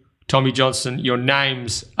Carberry, Tommy Johnson, your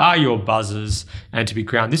names are your buzzers, and to be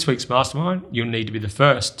crowned this week's Mastermind, you'll need to be the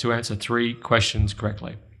first to answer 3 questions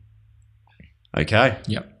correctly. Okay.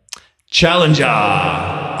 Yep. Challenger,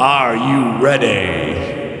 are you ready?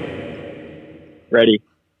 Ready.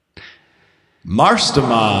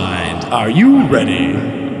 Mastermind, are you ready?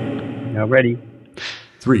 Now ready.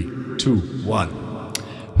 3, 2, 1.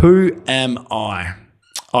 Who am I?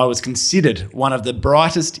 I was considered one of the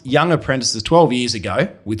brightest young apprentices 12 years ago,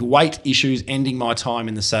 with weight issues ending my time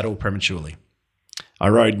in the saddle prematurely. I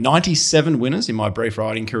rode 97 winners in my brief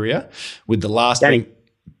riding career, with the last Danny. being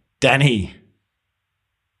Danny.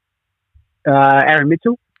 Aaron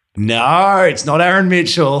Mitchell. No, it's not Aaron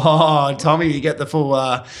Mitchell. Oh, Tommy, you get the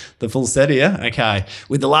full set here. Okay.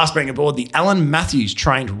 With the last being aboard the Alan Matthews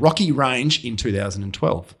trained Rocky Range in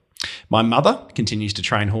 2012. My mother continues to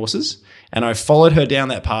train horses, and I followed her down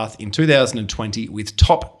that path in 2020 with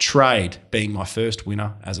Top Trade being my first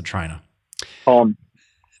winner as a trainer. Tom.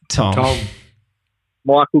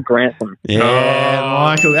 Michael Grantham. Yeah,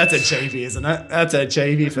 Michael. That's a cheapie, isn't it? That's a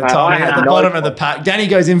cheapie for No, Tommy I at the had bottom no- of the pack. Danny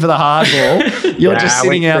goes in for the hard ball. You're just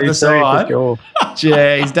sitting out the side. Sure.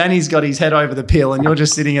 Jeez, Danny's got his head over the pill and you're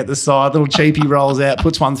just sitting at the side. Little cheapie rolls out,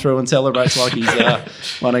 puts one through and celebrates like he's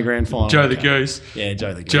won a grand final. Joe the Goose. Yeah,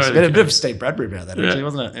 Joe the Goose. Joe the a bit Goose. of Steve Bradbury about that, actually,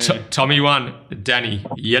 wasn't it? Yeah. Tommy 1, Danny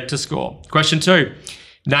yet to score. Question 2.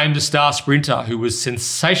 Name the star sprinter who was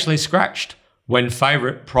sensationally scratched when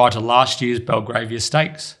favourite prior to last year's Belgravia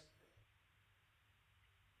Stakes.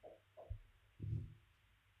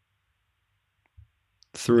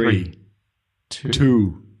 3,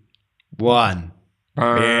 2, 1.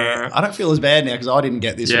 Yeah, I don't feel as bad now because I didn't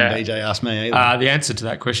get this when BJ asked me either. The answer to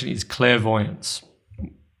that question is clairvoyance.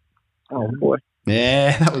 Oh, boy.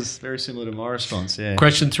 Yeah, that was very similar to my response, yeah.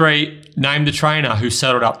 Question 3. Name the trainer who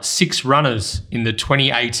saddled up 6 runners in the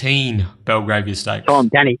 2018 Belgravia Stakes.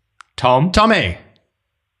 Danny. Tommy.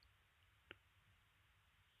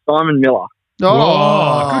 Simon Miller.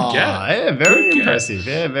 Whoa, good get. Yeah, very Good get. impressive.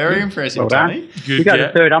 Yeah, very impressive, Well done. Tommy. Good You got get.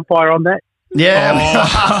 a third umpire on that. Yeah.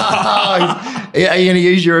 Are you going to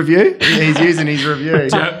use your review? He's using his review.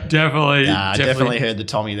 Definitely. Definitely heard the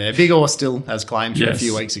Tommy there. Big Horse still has claims from a Yes.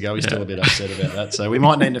 few weeks ago. He's Yeah. still a bit upset about that. So we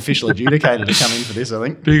might need an official adjudicator to come in for this, I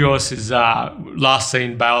think. Big Horse is last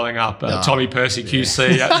seen bailing up Tommy Percy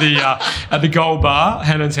QC at the Gold Bar,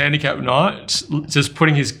 Hannon's Handicap night, just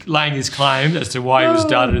laying his claim as to why he was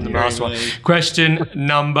started in the dearie Mastermind. me. Question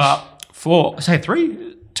number 4. Say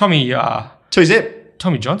 3. Tommy 2-zip.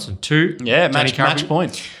 Tommy Johnson. 2. Yeah, Danny match Carberry.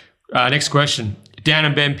 point. Next question. Dan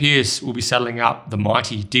and Ben Pearce will be saddling up the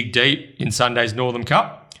mighty Dig Deep in Sunday's Northern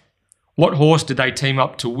Cup. What horse did they team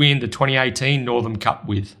up to win the 2018 Northern Cup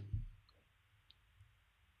with?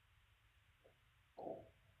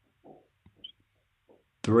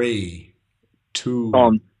 3, 2.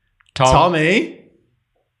 Tom. Tommy.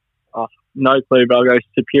 No clue, but I'll go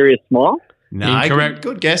Superior Smile. No, Incorrect.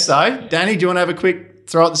 Good guess, though. Danny, do you want to have a quick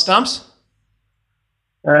throw at the stumps?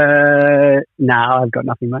 No, I've got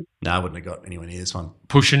nothing, mate. No, I wouldn't have got anywhere near this one.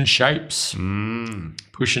 Pushing Shapes.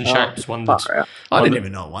 Pushing Shapes won the... Far out. I didn't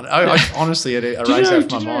even know one. I honestly had erased that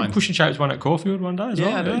from my mind. Pushing Shapes won at Caulfield one day as well?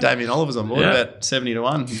 Yeah, I know Damien Oliver's on board about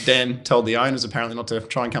 70-1. Dan told the owners apparently not to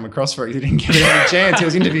try and come across for it. He didn't get any chance. He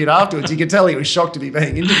was interviewed afterwards. You could tell he was shocked to be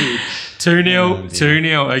being interviewed. 2-0.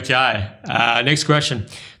 2-0. Okay. Next question.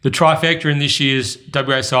 The trifecta in this year's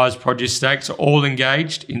WA Size Produce Stakes are all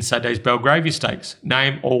engaged in Saturday's Belgravia Stakes.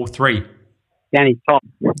 Name all 3. Danny, Tom.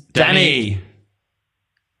 Danny.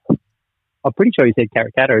 I'm pretty sure you said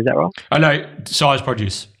Karikata, is that right? Oh, no. Size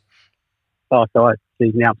Produce. Oh, sorry.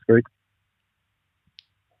 Geez, now I'm screwed.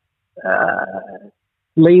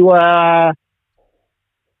 Lewa,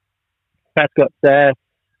 Pascott Sass,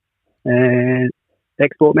 and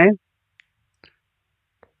Export Man.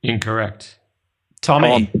 Incorrect.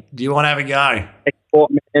 Tommy, do you want to have a go?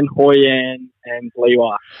 Export Man, Hoyan, and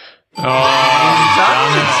Lewa. Oh,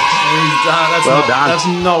 damn it. He's done. Well done. That's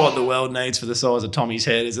not what the world needs for the size of Tommy's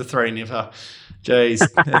head is a 3-nipper. Jeez,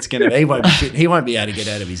 that's gonna. He won't be able to get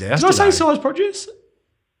out of his house. Did I say today. Size Produce?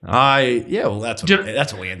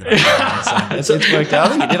 That's what we ended up doing. So it's worked out. I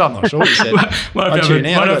think you did. I'm not sure. You said. Might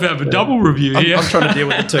have a double review here. I'm trying to deal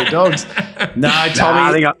with the two dogs. No,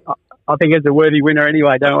 Tommy. I think it's a worthy winner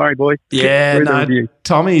anyway. Don't worry, boys. Yeah,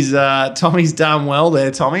 Tommy's done well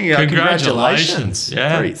there. Tommy, congratulations.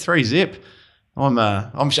 Yeah, three zip. I'm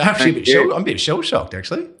actually a bit shell shocked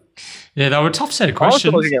actually. Yeah, they were a tough set of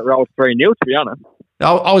questions. I was going to get rolled 3-0 to be honest.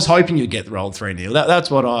 I was hoping you'd get rolled 3-0. That's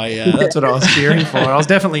what I was cheering for. I was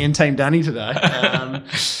definitely in Team Danny today.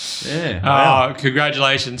 Wow.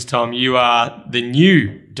 Congratulations, Tom. You are the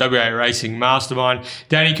new WA Racing Mastermind.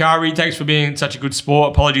 Danny Carberry, thanks for being such a good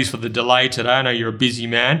sport. Apologies for the delay today. I know you're a busy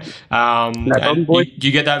man. No problem, boy. Did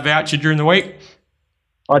you get that voucher during the week?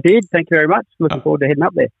 I did. Thank you very much. Looking forward to heading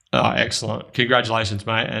up there. Oh, excellent. Congratulations,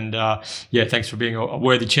 mate. And thanks for being a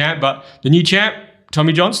worthy champ. But the new champ,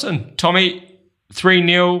 Tommy Johnston. Tommy,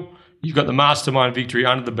 3-0. You've got the Mastermind victory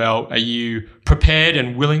under the belt. Are you prepared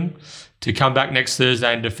and willing to come back next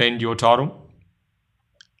Thursday and defend your title?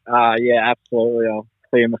 Yeah, absolutely. I'll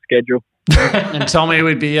clear my schedule. And Tommy, it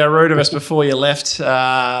would be rude of us before you left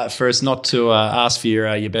for us not to ask for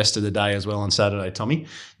your best of the day as well on Saturday, Tommy.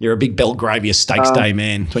 You're a big Belgravia Stakes Day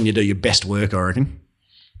man. It's when you do your best work, I reckon.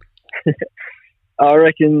 I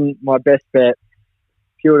reckon my best bet,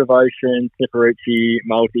 Pure Devotion, Snipperucci,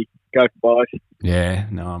 Multi. Go for both. Yeah,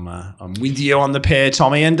 no, I'm with you on the pair,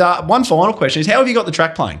 Tommy. And one final question is, how have you got the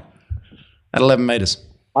track playing at 11 metres?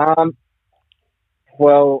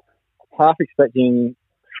 Well, half expecting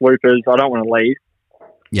swoopers. I don't want to leave.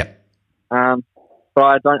 Yep. But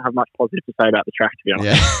I don't have much positive to say about the track, to be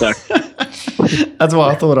honest. Yeah. So. That's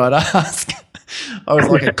why I thought I'd ask. I was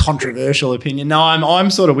like a controversial opinion. No, I'm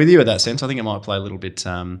sort of with you in that sense. I think it might play a little bit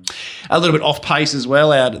off pace as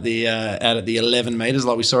well out at the 11 metres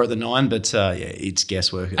like we saw at the 9. But it's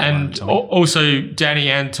guesswork. And also, Danny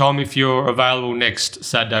and Tom, if you're available next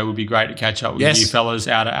Saturday, would be great to catch up with you fellas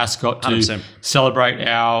out at Ascot to 100%. Celebrate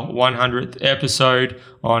our 100th episode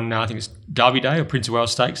on I think it's Derby Day or Prince of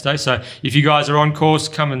Wales Stakes Day. So if you guys are on course,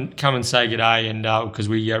 come and say good day, and because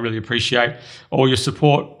we really appreciate all your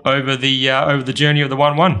support over the journey of the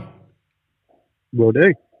 1-1. Will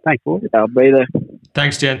do. Thanks, boys. I'll be there.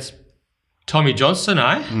 Thanks, gents. Tommy Johnston,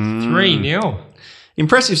 3-0.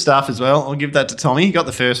 Impressive stuff as well. I'll give that to Tommy. He got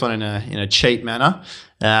the first one in a cheap manner.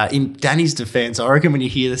 In Danny's defence, I reckon when you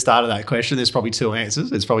hear the start of that question, there's probably two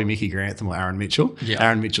answers. It's probably Mickey Grantham or Aaron Mitchell. Yeah.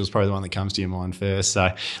 Aaron Mitchell's probably the one that comes to your mind first. So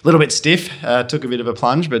a little bit stiff, took a bit of a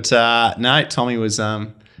plunge, but no, Tommy was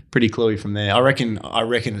pretty cluey from there. I reckon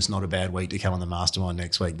it's not a bad week to come on the Mastermind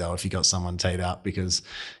next week, though, if you got someone teed up, because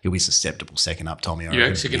he'll be susceptible second up, Tommy.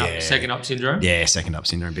 Second up syndrome? Yeah, second up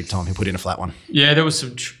syndrome, big time. He'll put in a flat one. Yeah, there was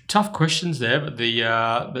some tough questions there, but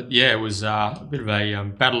it was a bit of a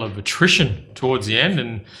battle of attrition towards the end,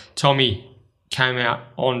 and Tommy came out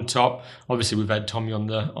on top. Obviously, we've had Tommy on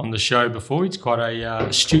the show before. He's quite a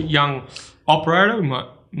astute young operator. We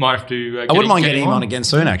might have to I wouldn't mind getting him on again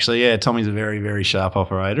soon, actually. Yeah, Tommy's a very, very sharp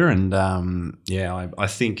operator, and I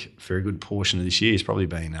think for a good portion of this year he's probably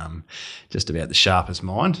been just about the sharpest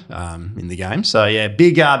mind in the game. So, yeah,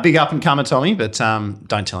 big up-and-comer, Tommy, but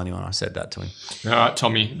don't tell anyone I said that to him. All right,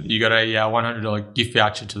 Tommy, you got a $100 gift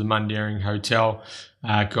voucher to the Mundaring Hotel.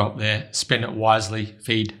 Go up there, spend it wisely,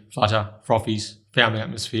 feed, flutter, frothies, family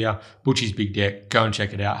atmosphere, Butchie's Big Deck. Go and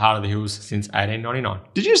check it out. Heart of the Hills since 1899.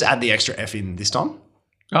 Did you just add the extra F in this time?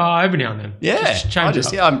 Oh, every now and then. Yeah.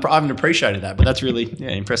 I haven't appreciated that, but that's really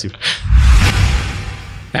impressive.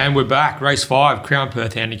 And we're back. Race 5, Crown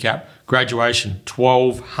Perth Handicap, graduation,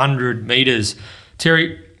 1,200 metres.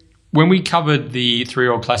 Terry, when we covered the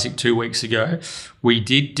 3-year-old Classic 2 weeks ago, we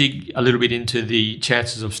did dig a little bit into the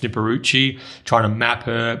chances of Snipperucci, trying to map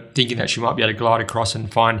her, thinking that she might be able to glide across and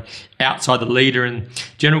find outside the leader. And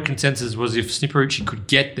general consensus was if Snipperucci could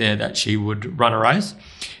get there, that she would run a race.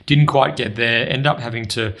 Didn't quite get there, ended up having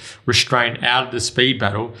to restrain out of the speed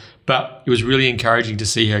battle, but it was really encouraging to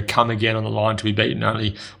see her come again on the line to be beaten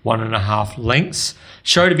only 1.5 lengths.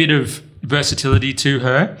 Showed a bit of versatility to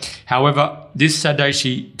her. However, this Saturday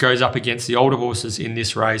she goes up against the older horses in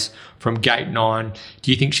this race from gate 9.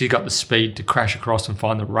 Do you think she's got the speed to crash across and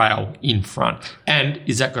find the rail in front? And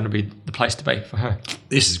is that going to be the place to be for her?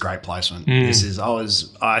 This is great placement.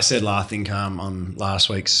 I said, I think on last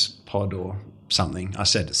week's pod or something. I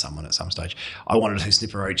said to someone at some stage, I wanted to see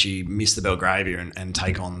Snipperucci miss the Belgravia and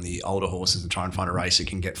take on the older horses and try and find a race who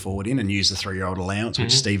can get forward in and use the 3-year-old allowance,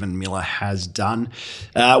 which Stephen Miller has done.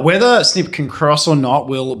 Whether Snip can cross or not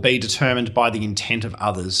will be determined by the intent of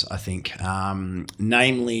others, I think.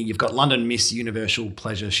 Namely, you've got London Miss Universal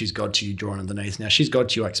Pleasure. She's got to you drawn underneath. Now, she's got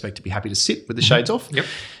to you. I expect to be happy to sit with the shades off. Yep.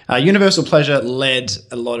 Universal Pleasure led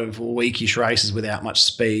a lot of weakish races without much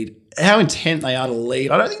speed. How intent they are to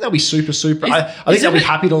lead, I don't think they'll be super. I think they'll be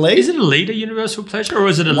happy to lead. Is it a leader Universal Pleasure, or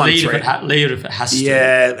is it a lead if it has to?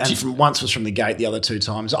 Yeah, and once was from the gate, the other 2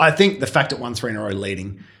 times. I think the fact it won 3 in a row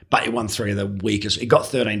leading, but it won 3 of the weakest. It got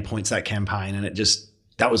 13 points that campaign, and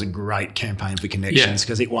that was a great campaign for connections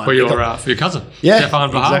because it won. For your cousin. Yeah, Stefan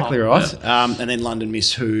exactly right. Yeah. And then London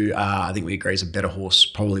Miss, who I think we agree is a better horse,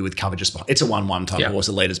 probably with cover just behind. It's a 1-1 type horse,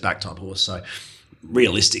 a leader's back type horse. So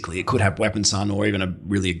realistically, it could have Weapon Sun or even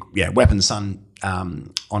Weapon Sun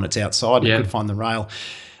on its outside. It could find the rail.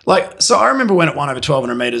 So I remember when it won over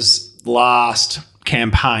 1,200 metres last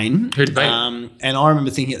campaign. Who'd beat? And I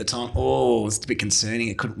remember thinking at the time, it's a bit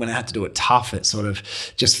concerning. When I had to do it tough, it sort of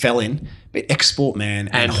just fell in. But Export Man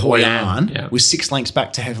and Hoi An was 6 lengths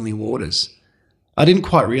back to Heavenly Waters. I didn't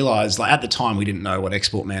quite realise, at the time, we didn't know what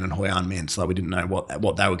Export Man and Hoi An meant. We didn't know what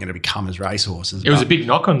they were going to become as racehorses. It was a big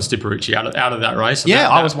knock on Snipperucci out of that race.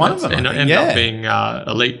 I was one of them. And it ended up being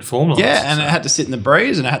elite form lines. Yeah, and it had to sit in the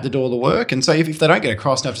breeze and it had to do all the work. And so if they don't get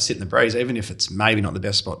across and have to sit in the breeze, even if it's maybe not the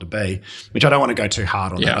best spot to be, which I don't want to go too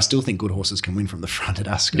hard on that. I still think good horses can win from the front at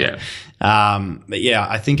Ascot. Yeah. But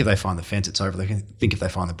I think if they find the fence, it's over. I think if they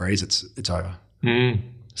find the breeze, it's over.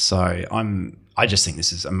 So I just think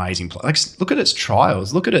this is amazing. Look at its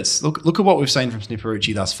trials. Look at what we've seen from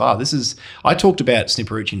Snipperucci thus far. I talked about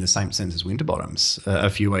Snipperucci in the same sense as Winterbottoms a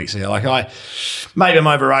few weeks ago. Maybe I'm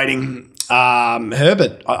overrating her,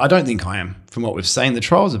 but I don't think I am from what we've seen. The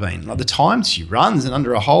trials have been the times she runs and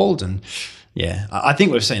under a hold, and I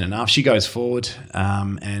think we've seen enough. She goes forward,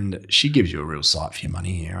 and she gives you a real sight for your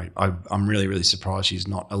money here. I'm really, really surprised she's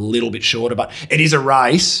not a little bit shorter, but it is a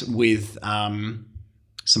race with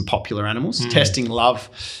some popular animals. Testing Love,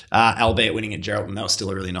 albeit winning at Geraldton, that was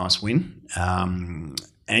still a really nice win.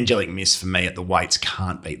 Angelic Miss, for me, at the weights,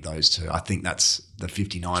 can't beat those 2. I think that's the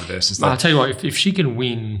 59 versus that. I'll tell you what, if she can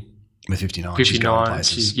win with 59 she's going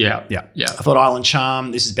places. Yeah. I thought Island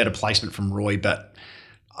Charm, this is better placement from Roy, but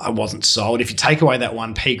I wasn't sold. If you take away that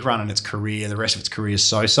one peak run in its career, the rest of its career is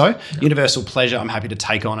so-so. Yep. Universal Pleasure, I'm happy to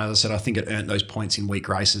take on. As I said, I think it earned those points in weak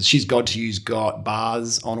races. She's Got to You's got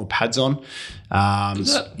bars on or pads on. So I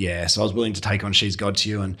was willing to take on She's Got to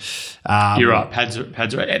You. And you're right, pads are.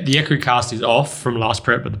 The Equity cast is off from last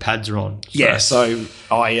prep, but the pads are on. So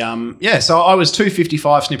I was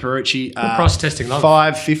 255 Snipperucci. What price Testing Love?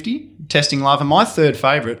 550 Testing Love. And my third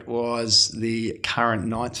favourite was the current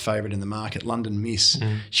 9th favourite in the market, London Miss.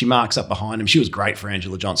 She marks up behind him. She was great for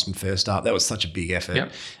Angela Johnson first up. That was such a big effort.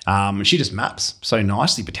 Yep. She just maps so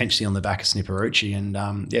nicely, potentially on the back of Snipperucci.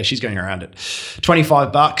 And she's going around at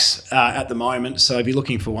 $25 at the moment. So if you're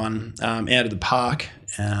looking for one out of the park,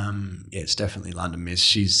 it's definitely London Miss.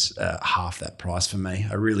 She's half that price for me.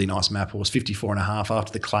 A really nice map horse, 54.5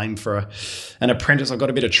 after the claim for an apprentice. I've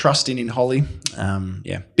got a bit of trust in Holly.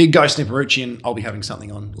 Big go Snipperucci, and I'll be having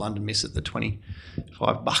something on London Miss at the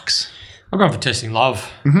 $25. I'm going for Testing Love.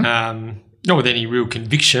 Not with any real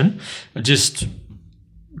conviction.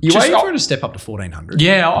 You waited for her to step up to 1,400.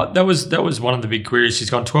 Yeah, that was one of the big queries. She's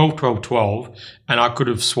gone 12, 12, 12, and I could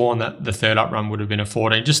have sworn that the third up run would have been a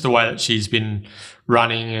 14, just the way that she's been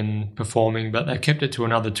running and performing, but they kept it to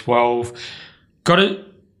another 12. Got it.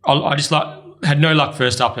 I just had no luck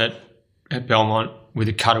first up at Belmont with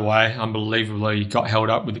a cutaway. Unbelievably got held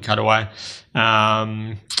up with the cutaway.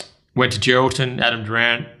 Went to Geraldton, Adam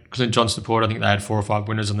Durant, Clint John Support. I think they had 4 or 5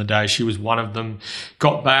 winners on the day. She was one of them.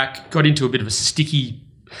 Got back, got into a bit of a sticky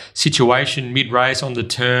situation mid-race on the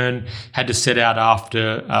turn, had to set out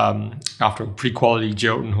after a pretty quality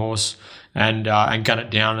Geraldton horse and gun it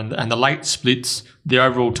down. And the late splits, the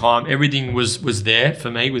overall time, everything was there for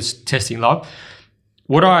me, was Testing Love.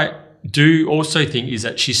 What I do also think is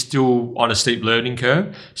that she's still on a steep learning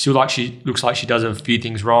curve. She looks like she does a few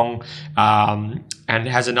things wrong, and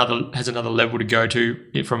has another level to go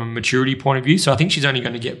to from a maturity point of view. So I think she's only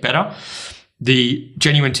going to get better. The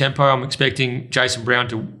Genuine Tempo, I'm expecting Jason Brown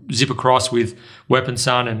to zip across with Weapon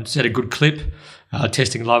Sun and set a good clip.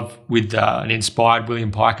 Testing Love with an inspired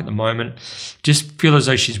William Pike at the moment. Just feel as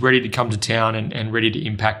though she's ready to come to town and ready to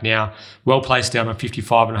impact now. Well placed down on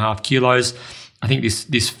 55.5 kilos. I think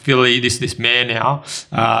this filly, this mare now,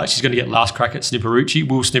 she's going to get last crack at Snipperucci.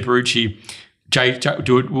 Will Snipperucci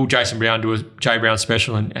Will Jason Brown do a J Brown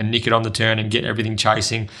special and nick it on the turn and get everything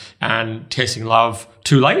chasing and testing love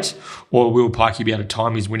too late? Or will Pikey be able to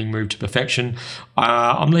time his winning move to perfection?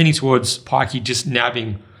 I'm leaning towards Pikey just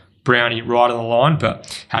nabbing Brownie right on the line,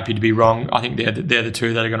 but happy to be wrong. I think they're the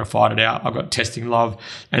two that are going to fight it out. I've got Testing Love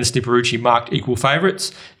and Snipperucci marked equal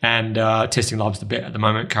favourites, and Testing Love's the bet at the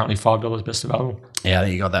moment, currently $5 best available. Yeah, I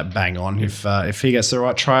think you got that bang on. If he gets the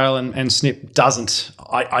right trail and Snip doesn't,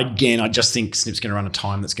 I just think Snip's going to run a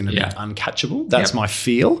time that's going to be uncatchable. That's my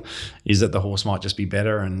feel, is that the horse might just be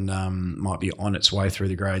better and might be on its way through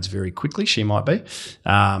the grades very quickly. She might be.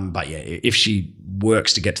 But yeah, if she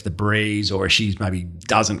works to get to the breeze, or if she maybe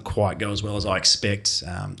doesn't quite go as well as I expect,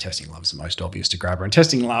 Testing Love's the most obvious to grab her. And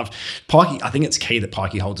Testing Love, Pikey, I think it's key that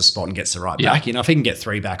Pikey holds a spot and gets the right back. You know, if he can get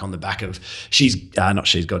 3 back on the back of She's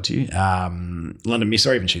Got To You, London Miss,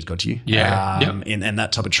 or even She's Got To You, and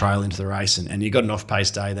that type of trail into the race, and you got an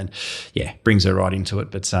off-pace day, then brings her right into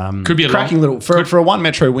it. But could be a cracking for a 1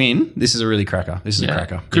 Metro win. This is a really cracker. This is a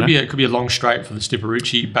cracker. Could be a long straight for the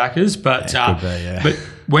Snipperucci backers, but but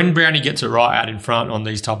when Brownie gets it right out in front on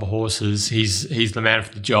these type of horses, he's the man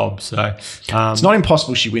for the job. So it's not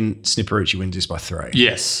impossible Snipperucci wins this by 3.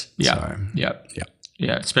 Yes.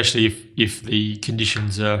 Yeah, especially if the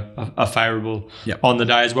conditions are favourable on the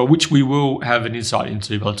day as well, which we will have an insight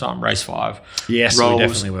into by the time race 5 rolls we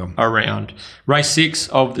definitely will. Around. Race 6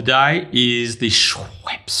 of the day is the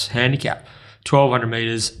Schweppes Handicap. 1,200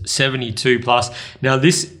 metres, 72 plus. That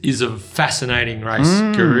was a fascinating race,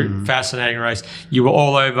 Guru. Fascinating race. You were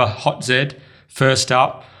all over Hot Zed first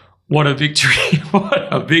up. What a victory.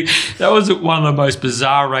 That was one of the most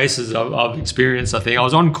bizarre races I've experienced, I think. I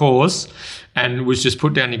was on course and was just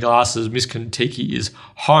put down your glasses. Miss Kentucky is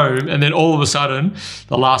home. And then all of a sudden,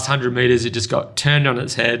 the last 100 metres, it just got turned on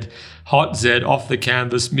its head. Hot Zed off the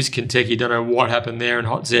canvas. Miss Kentucky, don't know what happened there in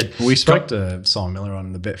Hot Zed. We spoke to Simon Miller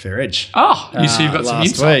on the Betfair Edge. Oh, you see you've got some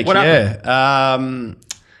insight. Week, what happened?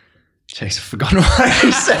 Jeez, I've forgotten what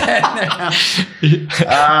you said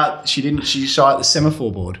now. She shied at the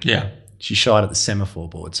semaphore board. Yeah. She shied at the semaphore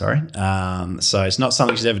board, sorry. So it's not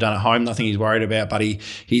something she's ever done at home, nothing he's worried about, but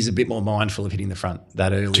he's a bit more mindful of hitting the front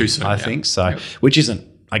that early, too soon, I think. So, which isn't,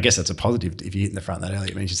 I guess that's a positive. If you hit in the front that early,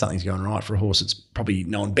 it means something's going right for a horse that's probably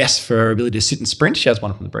known best for her ability to sit and sprint. She has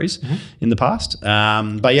won from the breeze in the past.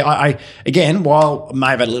 But yeah, I again, while I may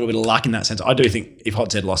have had a little bit of luck in that sense, I do think if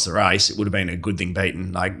Hot Zed lost the race, it would have been a good thing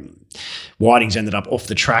beaten. Like, Whiting's ended up off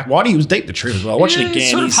the track. Whiting was deep the trip as well. Watch it again.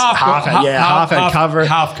 Sort of he's half cover.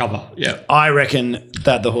 Half cover, yeah. I reckon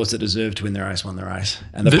that the horse that deserved to win the race won the race.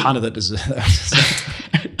 And the punter that deserved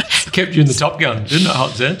kept you in the Top Gun, didn't it,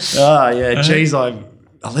 Hot Zed? Oh, yeah. Geez, I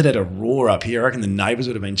let out a roar up here. I reckon the neighbours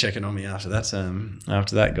would have been checking on me after that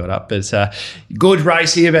got up. But good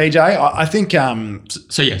race here, BJ. I think...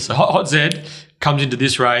 So Hot Zed comes into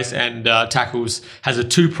this race and has a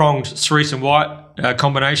 2-pronged Cerise and White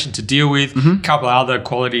combination to deal with. A couple of other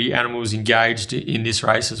quality animals engaged in this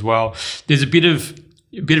race as well. There's a bit of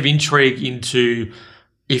intrigue into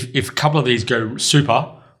if a couple of these go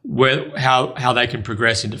super, how they can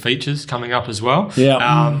progress into features coming up as well.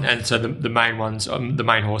 Yeah. And so the main ones, the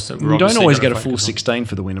main horse that we're you don't always get a full 16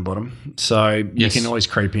 for the winner bottom, so you can always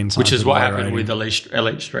creep in. Which is what happened with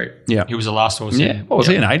Elite Street. Yeah, he was the last horse in. What was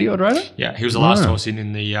he, an 80-odd rater? Yeah, he was the last horse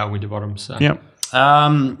in the winter bottom. So. Yeah.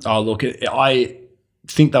 I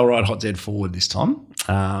think they'll ride Hot Zed forward this time.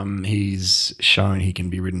 He's shown he can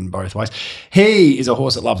be ridden both ways. He is a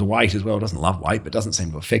horse that loves weight as well. Doesn't love weight, but doesn't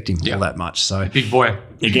seem to affect him all that much. So big boy.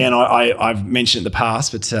 Again, I've mentioned in the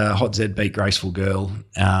past, but Hot Zed beat Graceful Girl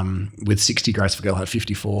with 60. Graceful Girl had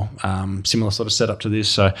 54. Similar sort of setup to this.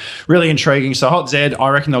 So really intriguing. So Hot Zed, I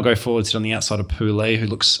reckon they'll go forward, sit on the outside of Poulet, who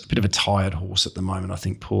looks a bit of a tired horse at the moment. I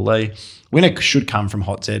think Poulet. Winner should come from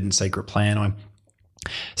Hot Zed and Secret Plan.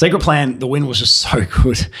 Secret Plan, the win was just so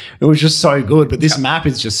good. It was just so good, but this map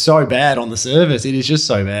is just so bad on the surface. It is just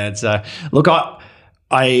so bad. So, look,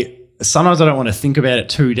 I sometimes I don't want to think about it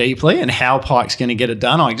too deeply and how Pike's going to get it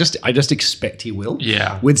done. I just expect he will.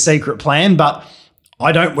 Yeah. With Secret Plan, but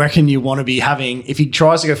I don't reckon you want to be having, if he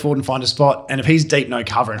tries to go forward and find a spot, and if he's deep no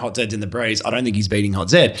cover and Hot Zed's in the breeze, I don't think he's beating Hot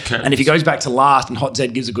Zed. Okay. And if he goes back to last and Hot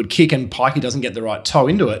Zed gives a good kick and Pikey doesn't get the right toe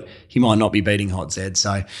into it, he might not be beating Hot Zed.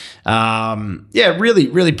 So, really,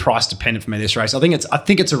 really price dependent for me this race. I think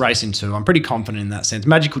it's a race in 2. I'm pretty confident in that sense.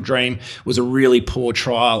 Magical Dream was a really poor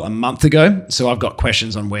trial a month ago, so I've got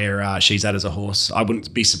questions on where she's at as a horse. I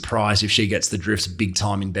wouldn't be surprised if she gets the drifts big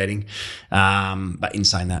time in betting. But in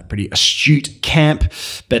saying that, pretty astute camp.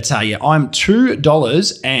 But I'm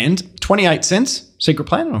 $2.28 Secret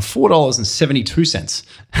Plan, and I'm $4.72.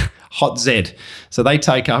 Hot Z. So they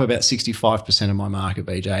take up about 65% of my market,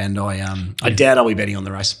 BJ, and I doubt I'll be betting on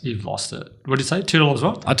the race. You've lost it. What did you say? $2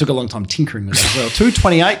 what? I took a long time tinkering with it as well.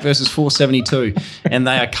 228 versus 472, and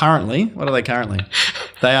they are currently. What are they currently?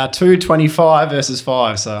 They are 225 versus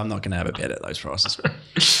 5. So I'm not going to have a bet at those prices.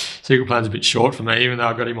 Secret Plan's a bit short for me, even though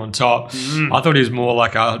I got him on top. I thought he was more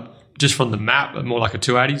like just from the map, more like a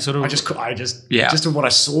 280 sort of. Just of what I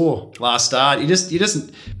saw last start,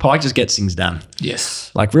 Pike just gets things done. Yes.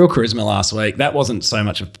 Like Real Charisma last week, that wasn't so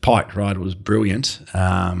much of Pike, right? It was brilliant.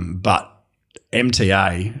 But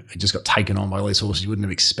MTA just got taken on by all these horses you wouldn't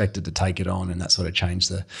have expected to take it on, and that sort of changed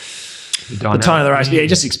the tone of the race. Yeah, you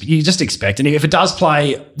just expect. And if it does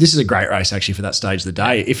play, this is a great race actually for that stage of the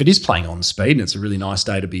day. If it is playing on speed and it's a really nice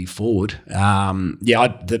day to be forward, the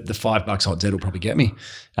 $5 Hot Z will probably get me.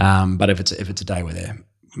 But if it's a day where they're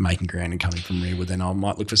making ground and coming from rearward, then I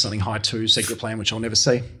might look for something high 2, Secret Plan, which I'll never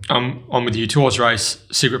see. I'm with you. 2-horse race,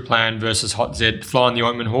 Secret Plan versus Hot Z. Flying the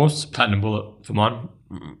Ointment Horse, Platinum Bullet for mine.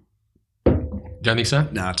 Don't think so?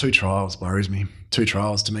 Nah, 2 trials worries me. 2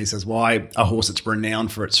 trials to me says why a horse that's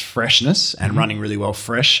renowned for its freshness and running really well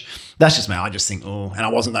fresh. That's just me. I just think, and I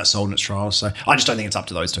wasn't that sold in its trials, so I just don't think it's up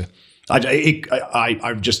to those two.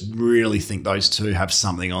 I just really think those two have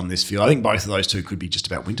something on this field. I think both of those two could be just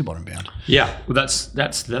about Winterbottom bound. Yeah, well, that's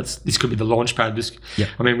this could be the launch pad.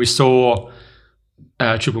 I mean, we saw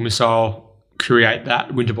Triple Missile create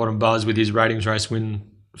that Winterbottom buzz with his ratings race win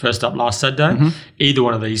first up last Saturday. Either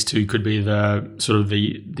one of these two could be the sort of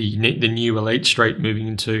the new elite street moving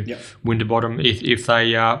into Winterbottom if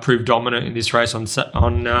they prove dominant in this race on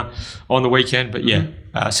the weekend.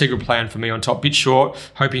 But Secret Plan for me on top, bit short.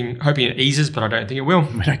 Hoping it eases, but I don't think it will.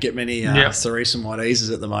 We don't get many Cerise and White eases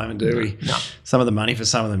at the moment, do we? No. Some of the money for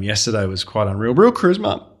some of them yesterday was quite unreal. Real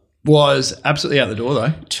Charisma was absolutely out the door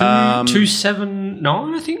though.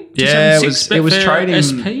 279, I think. Yeah, it was trading.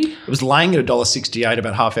 SP. It was laying at $1.68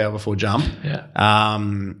 about half hour before jump. Yeah.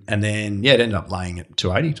 And then it ended up laying at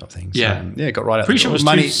 280 type thing. So, it got right out. Pretty the door.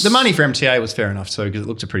 sure it was the money for MTA was fair enough too because it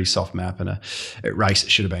looked a pretty soft map and a race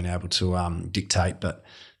that should have been able to dictate, but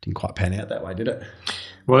didn't quite pan out that way, did it?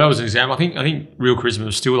 Well, that was an example. I think Real Charisma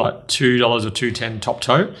was still like $2 or $2.10 top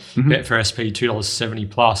toe. Bet for SP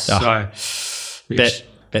 $2.70 plus. So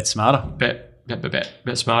bet smarter. Bet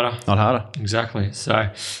smarter. Not harder. Exactly. So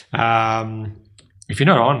if you're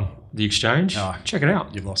not on the exchange, check it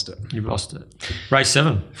out. You've lost it. Race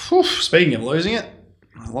 7. Whew, speaking of losing it,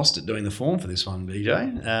 I lost it doing the form for this one,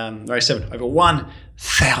 BJ. Race 7, over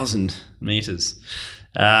 1,000 metres.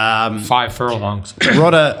 5 furlongs. A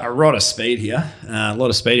lot of speed here. A lot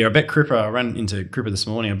of speed here. I bet Cripper. I ran into Cripper this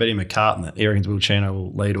morning. I bet him a carton that he reckons Will Chino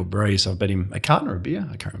will lead or breeze. So I bet him a carton or a beer.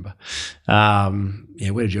 I can't remember.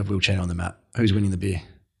 Where did you have Will Chino on the map? Who's winning the beer?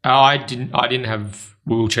 I didn't have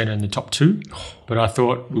Will Chino in the top 2, but I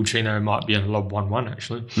thought Will Chino might be able to lob 1-1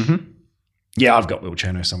 actually. Yeah, I've got Will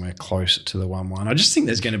Chino somewhere close to the 1-1. I just think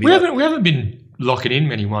there's going to be. We haven't been locking in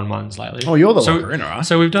many 1-1s lately. Oh, you're the locker in, all right?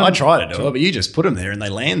 So we've done. I try to do it, but you just put them there and they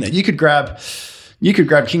land there. You could grab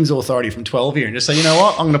King's Authority from 12 here and just say, you know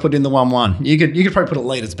what, I'm going to put in the 1-1. You could probably put a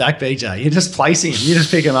leader's back, BJ. You're just placing him. You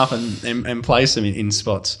just pick him up and place him in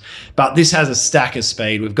spots. But this has a stack of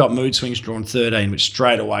speed. We've got Mood Swings drawn 13, which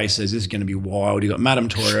straight away says this is going to be wild. You've got Madame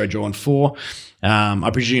Torero drawn 4. I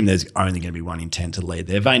presume there's only going to be one intent to lead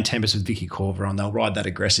there. Vain Tempest with Vicky Corver on. They'll ride that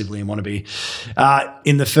aggressively and want to be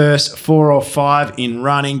in the first 4 or 5 in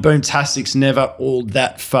running. Boomtastic's never all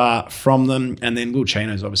that far from them. And then Will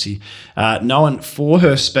Chino's obviously known for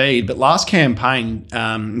her speed. But last campaign,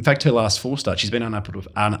 in fact, her last 4 starts, she's been unable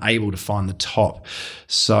to find the top.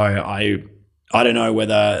 So I don't know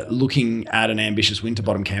whether looking at an ambitious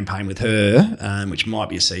Winterbottom campaign with her, which might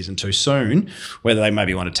be a season too soon, whether they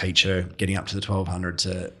maybe want to teach her getting up to the 1200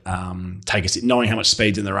 to take us, knowing how much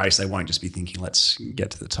speed's in the race, they won't just be thinking, let's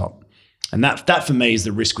get to the top. And that for me is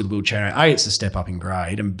the risk with Will Chino. A, it's a step up in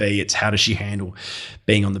grade, and B, it's how does she handle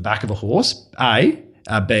being on the back of a horse? B,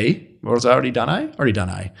 or has I already done A? Already done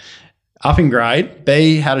A. Up in grade.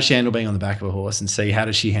 B, how does she handle being on the back of a horse? And C, how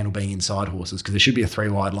does she handle being inside horses? Because there should be a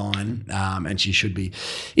 3-wide line and she should be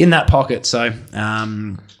in that pocket. So,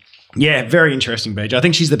 very interesting, BJ. I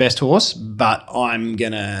think she's the best horse, but I'm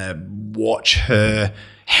going to watch her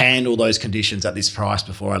handle those conditions at this price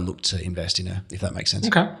before I look to invest in her, if that makes sense.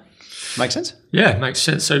 Okay. Makes sense? Yeah, makes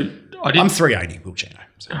sense. So I'm 380, Will Chino.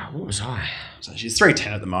 So. What was I? So she's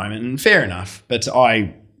 310 at the moment, and fair enough. But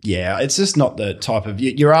it's just not the type of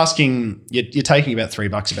you're asking. You're taking about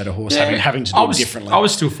 $3 about a horse having to do it differently. I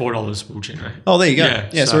was still $4 Will Chino. Oh, there you go.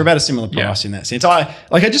 Yeah, so we're about a similar price in that sense. I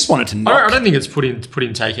just wanted to know. I don't think it's put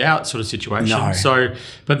in take out sort of situation. No. So,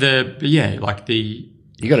 but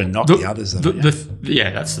You got to knock the others. Though,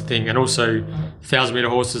 yeah, that's the thing. And also, 1,000-metre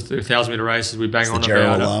horses, the 1,000-metre races, we bang on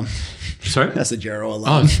Gerald about. Alarm. Sorry? That's the Gerald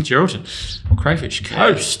Alarm. Oh, Geraldton. Crayfish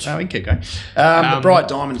Coast. Oh, we can keep going. The Bright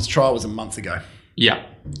Diamonds trial was a month ago. Yeah.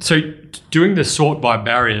 So doing the sort by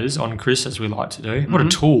barriers on Chris, as we like to do, what a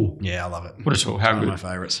tool. Yeah, I love it. What a tool. How One good. of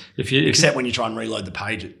my favourites. Except when you try and reload the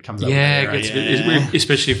page, it comes up. Yeah, it gets a bit,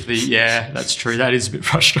 especially if that's true. That is a bit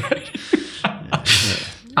frustrating.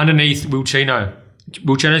 Underneath Wilchino.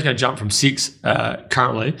 Wilchino's going to jump from 6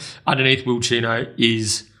 currently. Underneath Wilchino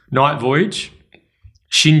is Night Voyage,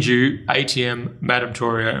 Shinju, ATM, Madame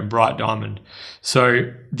Toria, and Bright Diamond.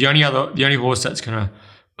 So the only horse that's going to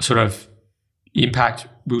sort of impact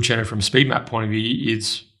Wilchino from a speed map point of view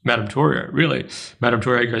is Madame Toria, really. Madame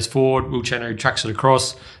Toria goes forward, Wilchino tracks it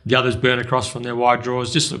across, the others burn across from their wide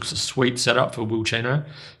draws. Just looks a sweet setup for Wilchino.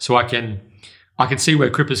 So I can see where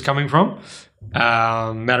Cripper's coming from.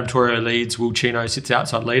 Madame Toria leads, Wilchino sits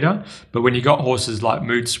outside leader. But when you got horses like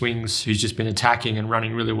Mood Swings, who's just been attacking and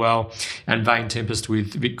running really well, and Vain Tempest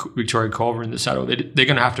with Victoria Culver in the saddle, they're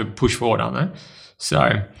going to have to push forward, aren't they?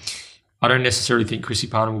 So I don't necessarily think Chrissy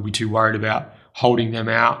Parnham will be too worried about holding them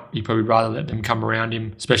out. You'd probably rather let them come around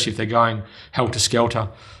him, especially if they're going helter-skelter.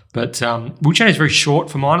 But Wilchino is very short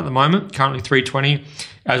for mine at the moment, currently $3.20.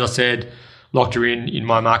 As I said, locked her in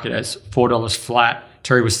my market as $4 flat.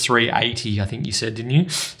 Terry was $3.80, I think you said, didn't you?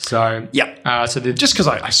 So yeah. Just because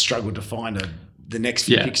I struggled to find the next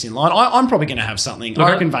few picks in line, I'm probably going to have something.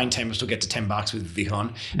 I reckon Vain Tempest will get to $10 with Vic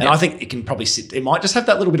on, and I think it can probably sit. It might just have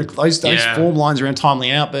that little bit of those form lines around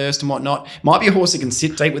Timely Outburst and whatnot. Might be a horse that can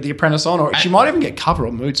sit deep with the Apprentice on, or she might even get cover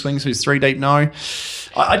on Mood Swings, who's 3 deep. No,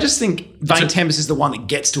 I just think Vain Tempest is the one that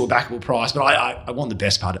gets to a backable price, but I want the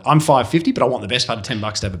best part. I'm $5.50, but I want the best part of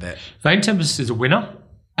 $10 to have a bet. Vain Tempest is a winner,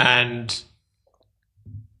 and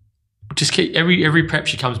just keep every prep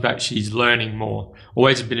she comes back, she's learning more.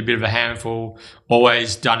 Always been a bit of a handful.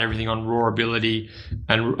 Always done everything on raw ability,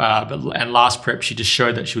 and last prep she just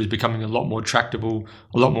showed that she was becoming a lot more tractable,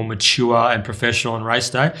 a lot more mature and professional on race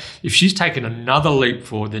day. If she's taken another leap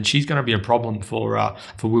forward, then she's going to be a problem for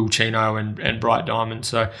Wilchino and Bright Diamond.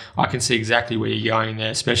 So I can see exactly where you're going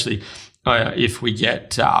there, especially if we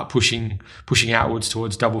get pushing outwards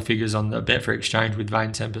towards double figures on the Betfair exchange with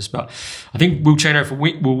Vain Tempest. But I think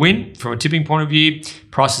Wilchino will win from a tipping point of view.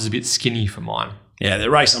 Price is a bit skinny for mine. Yeah,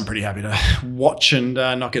 the race I'm pretty happy to watch and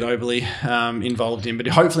not get overly involved in. But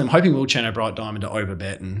hopefully I'm hoping Wilchino Bright Diamond to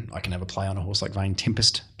overbet, and I can have a play on a horse like Vain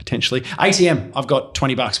Tempest potentially. ATM, I've got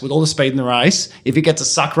 $20 with all the speed in the race. If it gets a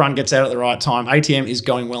suck run, gets out at the right time, ATM is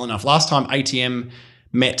going well enough. Last time ATM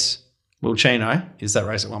met Wilchino is that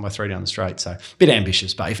race at 1 by 3 down the straight. So a bit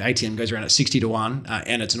ambitious, but if ATM goes around at 60 to 1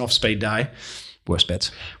 and it's an off-speed day, worst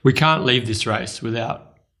bets. We can't leave this race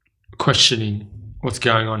without questioning what's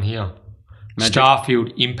going on here.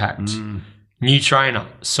 Starfield Impact. New trainer,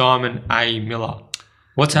 Simon A. Miller.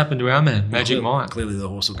 What's happened to our man, Magic Mike? Clearly the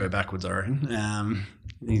horse will go backwards, I reckon.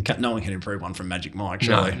 No one can improve one from Magic Mike,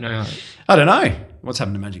 surely. No. I don't know. What's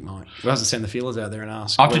happened to Magic Mike? We'll have to send the feelers out there and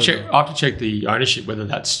ask. I have to check the ownership, whether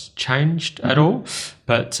that's changed at all.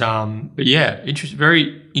 But yeah,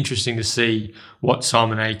 very interesting to see what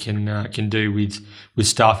Simon A can do with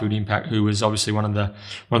Starfield Impact, who was obviously one of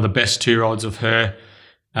the best 2-year-olds of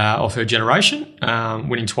her generation,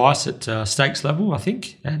 winning twice at stakes level, I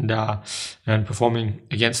think, and performing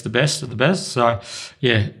against the best of the best. So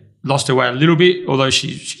yeah, lost her way a little bit, although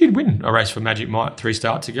she did win a race for Magic Mike 3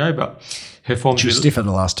 starts ago, but her form's been stiff in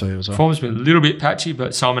the last 2 as well. Form's been a little bit patchy,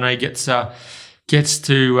 but Simon A gets to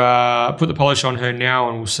put the polish on her now,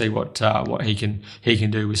 and we'll see what he can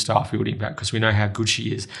do with Starfield Impact, because we know how good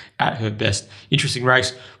she is at her best. Interesting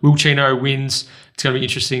race. Wilchino wins. It's going to be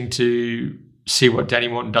interesting to see what Danny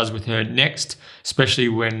Morton does with her next, especially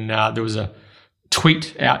when there was a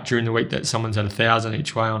tweet out during the week that someone's at 1,000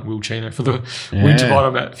 each way on Wilchino for the winter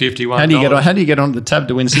bottom at $51. How do you get onto the tab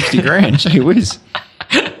to win 60 grand? Gee whiz.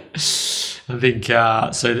 I think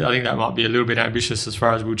that might be a little bit ambitious as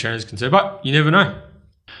far as Wilchino is concerned, but you never know.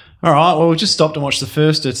 All right, well, we just stopped and watched the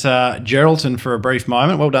first at Geraldton for a brief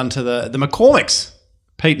moment. Well done to the McCormicks.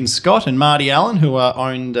 Pete and Scott and Marty Allen, who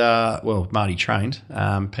owned, Marty trained.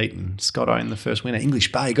 Pete and Scott owned the first winner,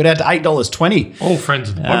 English Bay. Got out to $8.20. All friends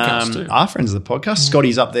of the podcast too. Are friends of the podcast.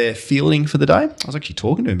 Scotty's up there fielding for the day. I was actually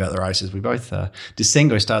talking to him about the races. We both,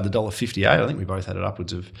 Disengo started the $1.58. I think we both had it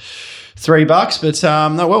upwards of $3.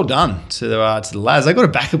 But well done to the lads. They got a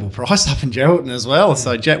backable price up in Geraldton as well.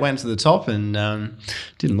 So Jet went to the top and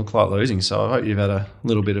didn't look like losing. So I hope you've had a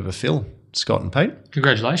little bit of a fill, Scott and Pete.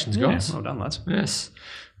 Congratulations, guys. Well done, lads. Yes.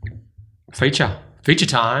 Feature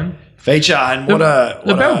time. Feature and the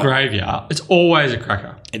Belgravia, it's always a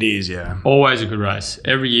cracker. It is, yeah. Always a good race.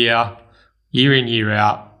 Every year in, year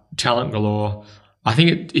out, talent galore. I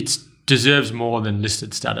think it deserves more than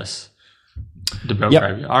listed status. The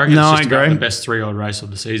Belgravia. I reckon it's just about the best 3-year-old race of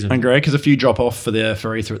the season. I agree, because a few drop off for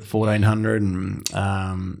Ether at the 1400. And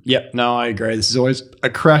I agree. This is always a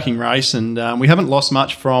cracking race, and we haven't lost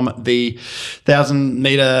much from the 1,000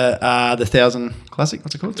 metre, the 1,000 Classic.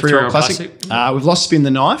 What's it called? 3-year-old Classic. We've lost Spin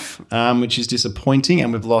the Knife, which is disappointing,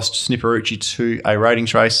 and we've lost Snipperucci to a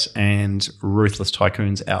ratings race, and Ruthless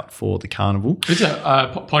Tycoon's out for the Carnival.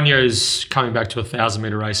 Ponyo's coming back to a 1,000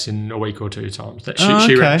 metre race in a week or two times.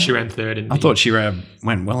 She ran third. I thought she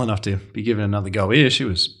went well enough to be given another go here. She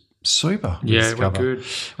was super. Yeah, went good.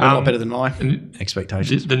 A lot better than my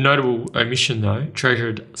expectations. The notable omission, though,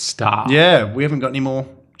 Treasured Star. Yeah, we haven't got any more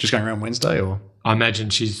just going around Wednesday, or I imagine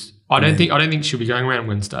she's. I don't think she'll be going around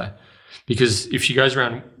Wednesday, because if she goes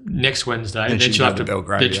around next Wednesday, then she'll have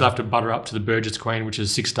to butter up to the Burgess Queen, which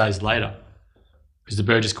is 6 days later, because the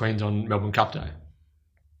Burgess Queen's on Melbourne Cup Day.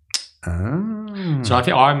 Oh. So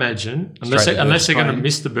I imagine, unless they're going to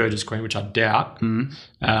miss the Burgess Queen, which I doubt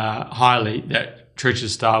highly, that Treasured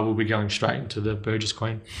Star will be going straight into the Burgess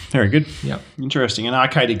Queen. Very good. Yeah, interesting. And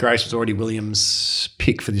Arcadia Grace was already Williams'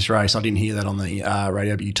 pick for this race. I didn't hear that on the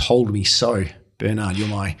radio, but you told me so. Bernard, you're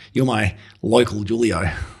my local Julio.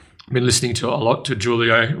 I've been listening to a lot to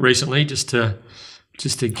Julio recently, just to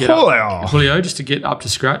get up to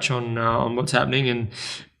scratch on what's happening. And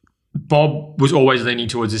Bob was always leaning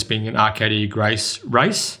towards this being an Arcadia Grace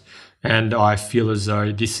race, and I feel as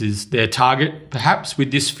though this is their target, perhaps, with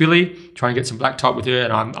this filly. Try and get some black type with her,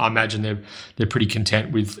 and I imagine they're pretty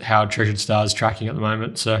content with how Treasured Star is tracking at the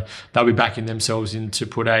moment. So they'll be backing themselves in to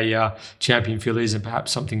put a champion fillies and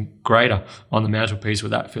perhaps something greater on the mantelpiece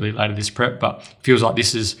with that filly later this prep. But it feels like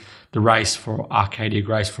this is the race for Arcadia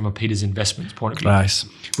Grace from a Peters Investments point of view, nice.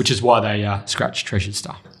 Which is why they scratched Treasured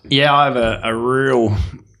Star. Yeah, I have a real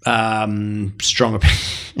strong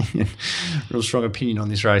opinion on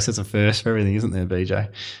this race. That's a first for everything, isn't there, BJ?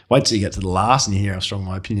 Wait till you get to the last and you hear how strong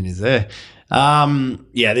my opinion is there.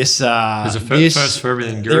 There's a first for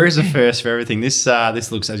everything. There is a first for everything. This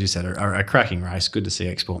looks, as you said, a cracking race. Good to see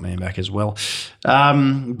Export Man back as well.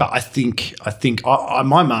 But I think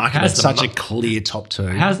my market is such a clear top two.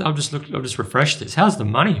 I've just refreshed this. How's the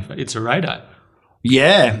money? It's a radar.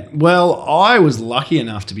 Yeah, well, I was lucky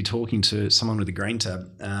enough to be talking to someone with a green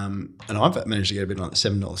tab, and I've managed to get a bit on like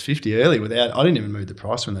 $7.50 early without. I didn't even move the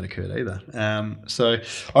price when that occurred either. So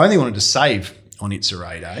I only wanted to save on It's a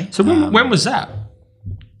Day. So when was that?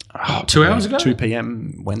 2 hours ago? 2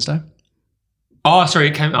 p.m. Wednesday. Oh, sorry,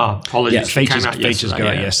 it came. Oh, apologies. Yeah, features got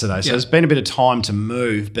out yesterday. So there's been a bit of time to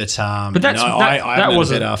move, but I haven't had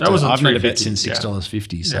a bet since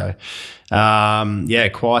 $6.50. So.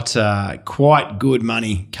 Quite good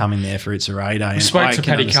money coming there for It's a Day. We spoke to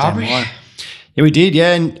Paddy Carberry. Yeah, we did,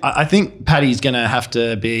 yeah. And I think Paddy's going to have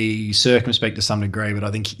to be circumspect to some degree, but I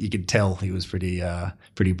think you could tell he was pretty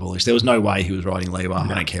bullish. There was no way he was riding Leeway. I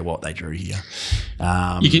don't care what they drew here.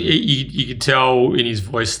 You could tell in his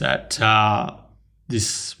voice that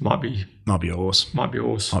this might be a horse. Might be a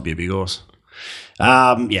horse. Might be a big horse.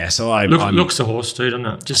 Looks a horse too, doesn't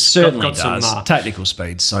it? Just certainly got does. Some tactical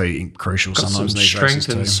speed so crucial sometimes. Some strength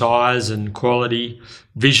and size and quality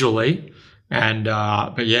visually, and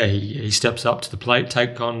but yeah, he steps up to the plate,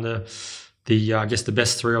 take on the I guess the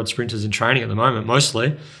best 3-year-old sprinters in training at the moment,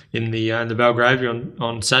 mostly in the Belgravia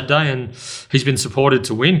on Saturday, and he's been supported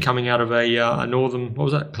to win coming out of a Northern, what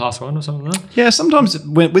was that, Class 1 or something like that? Yeah, sometimes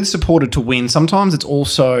with supported to win, sometimes it's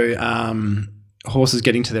also horses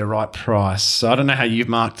getting to their right price. So I don't know how you've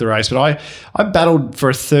marked the race, but I battled for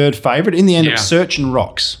a third favourite. In the end, it was Search and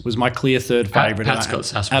Rocks was my clear third favourite at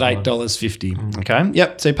 $8.50. Okay.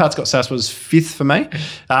 Yep. So Pat Scott Sass was fifth for me.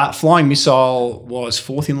 Flying Missile was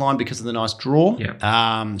fourth in line because of the nice draw.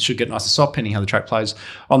 Yeah. Should get nice and soft, depending how the track plays.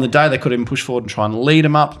 On the day, they could even push forward and try and lead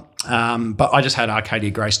them up. But I just had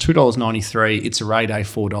Arcadia Grace, $2.93. It's a Day,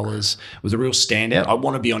 $4. It was a real standout. I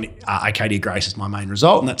want to be on Arcadia Grace as my main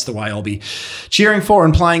result, and that's the way I'll be cheering for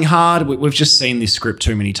and playing hard. We've just seen this script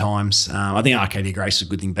too many times. I think Arcadia Grace was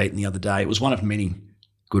a good thing beaten the other day. It was one of many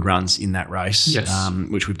good runs in that race,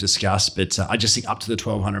 which we've discussed. But I just think up to the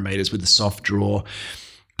 1,200 metres with the soft draw,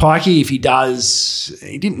 Pikey, if he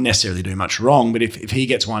didn't necessarily do much wrong, but if he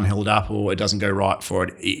gets one held up or it doesn't go right for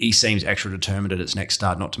it, he seems extra determined at its next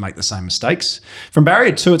start not to make the same mistakes. From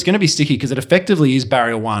barrier 2, it's going to be sticky because it effectively is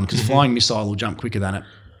barrier 1 because Flying Missile will jump quicker than it.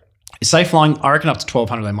 Say flying, I reckon up to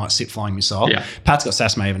 1,200 they might sit Flying Missile. Yeah. Pat's got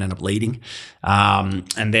Sass may even end up leading.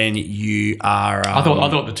 And then you are... I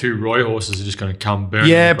thought the two Roy horses are just going to come burning.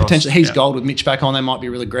 Yeah, across. potentially. He's gold with Mitch back on. They might be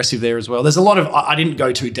real aggressive there as well. There's a lot of... I didn't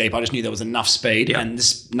go too deep. I just knew there was enough speed, and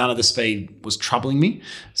none of the speed was troubling me.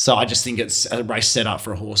 So I just think it's a race set up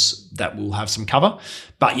for a horse that will have some cover.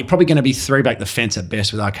 But you're probably going to be 3 back the fence at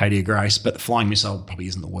best with Arcadia Grace, but the Flying Missile probably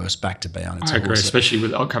isn't the worst back to be on. I agree, especially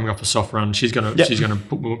with coming off a soft run. She's going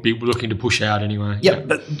to be looking to push out anyway. Yeah,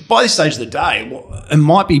 but by this stage of the day, it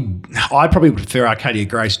might be... I probably prefer Arcadia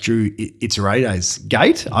Grace drew Itzerade's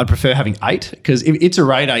gate. I'd prefer having 8 because if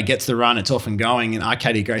Itzerade gets the run, it's off and going, and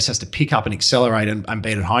Arcadia Grace has to pick up and accelerate and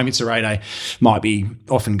beat it home. Itzerade might be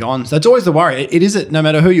off and gone. So that's always the worry. It is no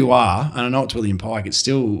matter who you are, and I know it's William Pike, it's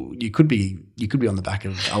still... You could be on the back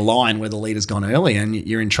of a line where the leader's gone early and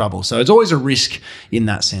you're in trouble. So it's always a risk in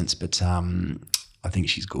that sense. But I think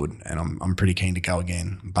she's good, and I'm pretty keen to go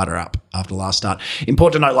again, butter up after last start.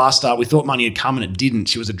 Important to note, last start, we thought money had come and it didn't.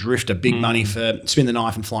 She was a drifter, big money for Spin the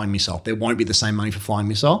Knife and Flying Missile. There won't be the same money for Flying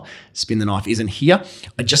Missile. Spin the Knife isn't here.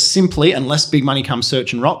 I just simply, unless big money comes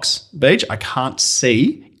Searching Rocks, Beach, I can't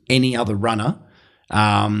see any other runner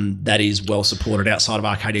that is well supported outside of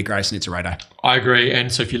Arcadia Grace and Itzerade. I agree. And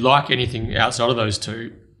so if you like anything outside of those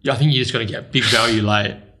two, I think you're just going to get big value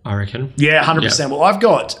late, I reckon. Yeah, 100%. Yeah. Well, I've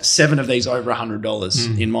got 7 of these over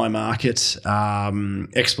 $100 in my market.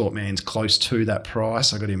 Export Man's close to that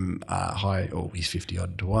price. I got him high. Oh, he's 50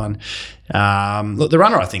 odd to 1. Look, the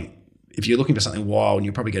runner, I think, if you're looking for something wild, and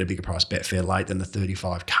you'll probably get a bigger price bet fair late than the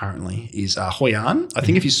 35 currently, is Hoyan. I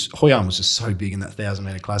think Hoyan was just so big in that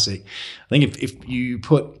 1,000-metre classic. I think if you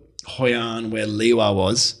put Hoyan where Liwa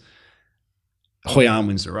was, Hoyan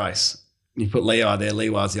wins the race. You put Liwa there,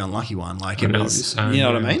 Liwa's the unlucky one. Like it was, you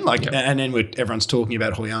know what I mean? Like, and then everyone's talking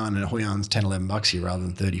about Hoyan, and Hoyan's $10-11 here rather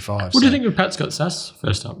than 35. What do you think of Pat Scott Sass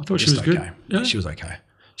first up? I thought she was okay. good. Yeah, she was okay.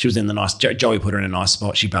 She was in the nice. Joey put her in a nice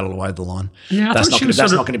spot. She battled away the line. Yeah, that's not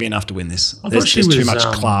going to be enough to win this. There's too much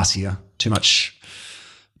class here. Too much.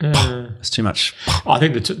 It's too much. I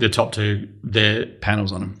think the top two, their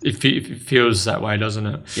panels on them. It feels that way, doesn't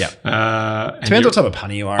it? Yeah. Depends what type of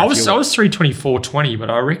punny you are. I was 324.20, but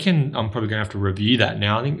I reckon I'm probably going to have to review that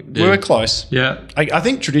now. I think we're close. Yeah. I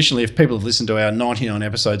think traditionally, if people have listened to our 99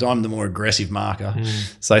 episodes, I'm the more aggressive marker.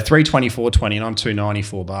 So 324.20, and I'm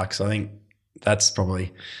 $294. I think that's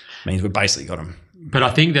probably means we've basically got them. But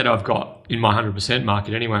I think that I've got in my 100%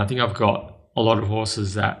 market anyway. I think I've got a lot of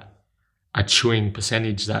horses that are chewing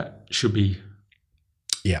percentage that should be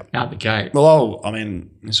out the gate. Well,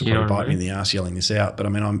 this will probably bite me in the ass yelling this out, but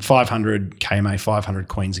I'm 500 KMA, 500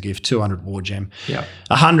 Queen's Gift, 200 War Gem,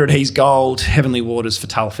 100 He's Gold, Heavenly Waters for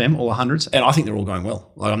Talfem, all 100s, and I think they're all going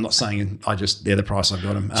well. Like I'm not saying they're the price I've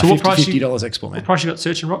got them. So what price $50 Export Man. What price you got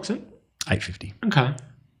Searching Rocks at? $850. Okay.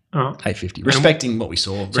 All right. $850. Respecting what we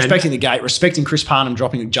saw, respecting the gate, respecting Chris Parnam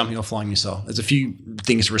jumping off Flying Missile. There's a few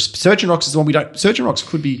things. Searching Rocks is the one we don't. Searching Rocks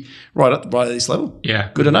could be right at this level.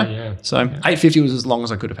 Yeah, good to know. Yeah. So $850 was as long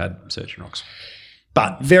as I could have had Searching Rocks.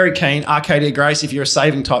 But very keen. Arcadia Grace. If you're a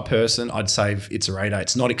saving type person, I'd save Itzerade.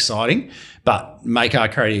 It's not exciting, but make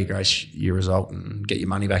Arcadia Grace your result and get your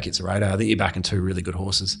money back. Itzerade. I think you're backing 2 really good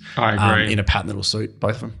horses. I agree. In a patent little suit,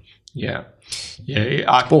 both of them. Yeah.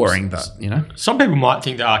 Yeah. Boring, but some people might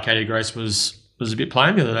think that Arcadia Grace was a bit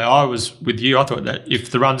plain the other day. I was with you. I thought that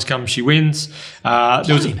if the runs come, she wins. I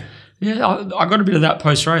got a bit of that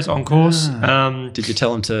post race on course. Did you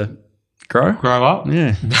tell him to grow up?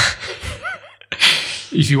 Yeah.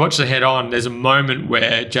 If you watch the head on, there's a moment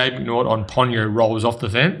where Jade McNaught on Ponyo rolls off the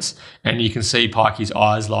fence and you can see Pikey's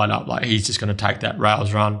eyes light up like he's just going to take that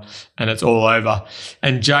rails run and it's all over.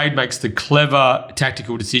 And Jade makes the clever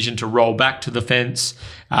tactical decision to roll back to the fence,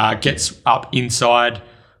 gets up inside,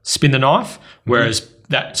 Spin the Knife, whereas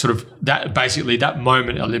that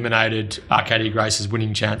moment eliminated Arcadia Grace's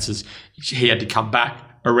winning chances. He had to come back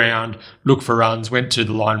around, look for runs, went to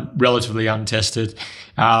the line relatively untested.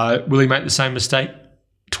 Will he make the same mistake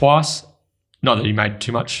twice? Not that he made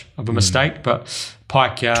too much of a mistake, but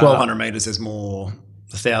Pike... 1,200 metres, there's more...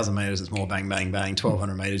 1,000 metres, it's more bang, bang, bang.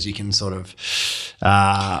 1,200 metres, you can sort of...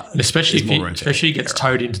 especially if he gets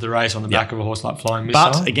towed into the race on the back of a horse like Flying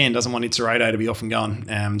Missile. But, again, doesn't want Itzerade to be off and gone,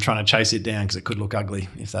 trying to chase it down because it could look ugly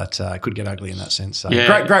if that... could get ugly in that sense. So,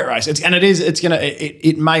 great race.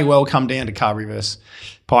 It may well come down to Carberry versus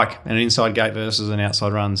Pike and an inside gate versus an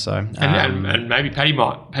outside run. So and maybe Paddy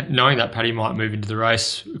might, knowing that Paddy might move into the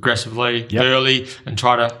race aggressively early and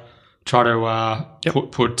try to try to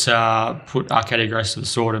put Arcadia Grace to the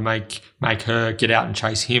sword and make her get out and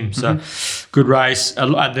chase him. So good race.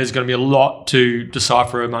 And there's going to be a lot to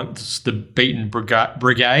decipher amongst the beaten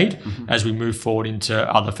brigade as we move forward into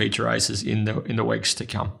other feature races in the weeks to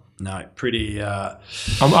come. No, pretty.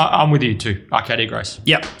 I'm with you too, Arcadia Grace.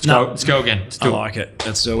 Yep. Let's go again. I like it.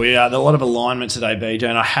 We are a lot of alignment today, BJ,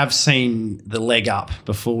 and I have seen the leg up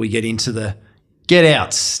before we get into the Get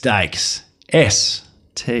Out Stakes. STEAKS.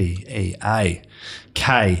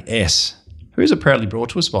 Who is it proudly brought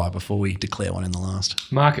to us by before we declare one in the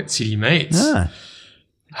last? Market City Meats.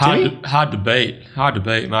 Hard to beat.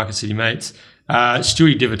 Market City Meats.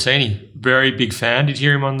 Stewie Divatini, very big fan. Did you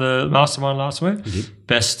hear him on the Mastermind last week? He did.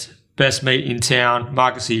 Best meat in town,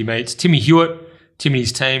 Market City Meats. Timmy Hewitt,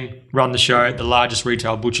 Timmy's team run the show at the largest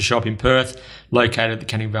retail butcher shop in Perth, located at the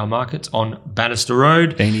Canning Vale Markets on Bannister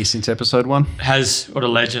Road. Been here since episode 1. What a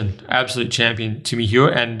legend, absolute champion, Timmy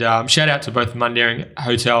Hewitt. And shout out to both the Mundaring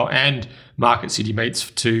Hotel and Market City Meats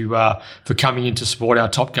for coming in to support our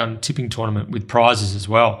Top Gun tipping tournament with prizes as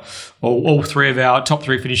well. All three of our top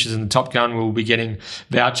 3 finishers in the Top Gun will be getting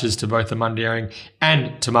vouchers to both the Mundaring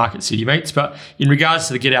and to Market City Meats. But in regards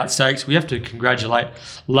to the Get Out Stakes, we have to congratulate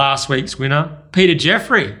last week's winner, Peter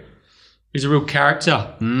Jeffrey. He's a real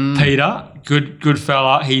character. Peter, good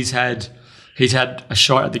fella. He's had a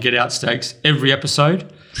shot at the Get Out Stakes every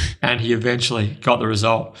episode, and he eventually got the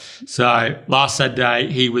result. So last Saturday,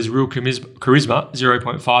 he was real charisma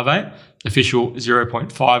 0.58, official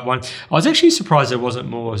 0.51. I was actually surprised there wasn't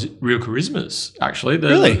more real charismas, actually.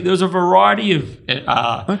 Really? There was a variety of...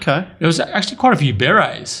 okay. There was actually quite a few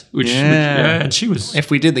berets, which and she was... If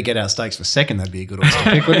we did the Get Out Stakes for second, that'd be a good horse to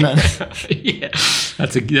pick, wouldn't it? Yeah,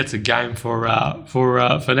 that's a game for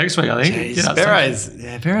next week, I think.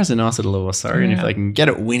 Berets a nice little horse, sorry, and if they can get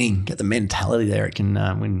it winning, get the mentality there, it can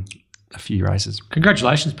win a few races.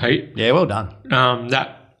 Congratulations, Pete. Yeah, well done.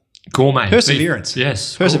 That gourmet perseverance. Beef,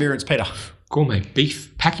 yes, perseverance, Peter. Gourmet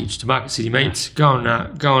beef package to Market City Meats. Go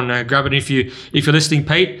and grab it. If you're listening,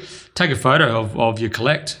 Pete, take a photo of your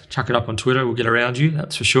collect. Chuck it up on Twitter. We'll get around you.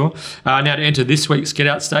 That's for sure. Now to enter this week's Get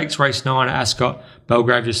Out Stakes, race 9 at Ascot,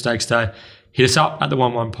 Belgravia Stakes Day. Hit us up at the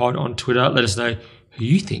 11 Pod on Twitter. Let us know who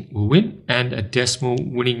you think will win and a decimal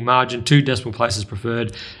winning margin, 2 decimal places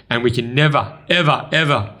preferred. And we can never, ever,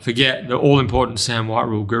 ever forget the all-important Sam White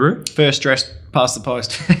rule guru. First dressed past the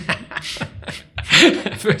post.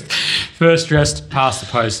 First dressed past the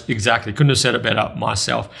post. Exactly. Couldn't have said it better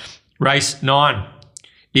myself. Race 9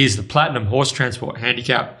 is the Platinum Horse Transport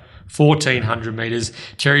Handicap, 1,400 metres.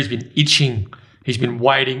 Terry's been itching. He's been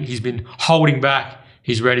waiting. He's been holding back.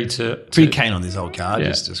 He's ready to pretty keen on this old card,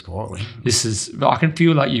 just quietly. I can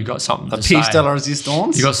feel like you've got something to say. A piece de la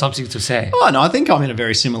resistance. You've got something to say. Oh, no, I think I'm in a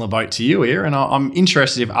very similar boat to you here, and I'm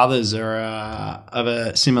interested if others are of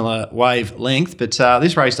a similar wavelength. But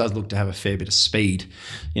this race does look to have a fair bit of speed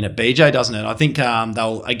in it, BJ, doesn't it? I think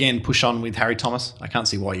they'll, again, push on with Harry Thomas. I can't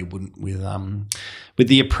see why you wouldn't with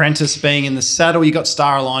the apprentice being in the saddle. You got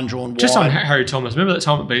Star Line drawn wide. Just on Harry Thomas, remember that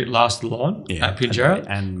time it beat Last Line at Pinjarra?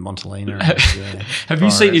 And Montalina. Have you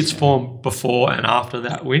seen its form before and after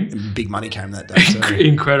that win? Big money came that day. So.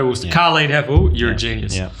 Incredible. Yeah. Carleen Heppel, you're a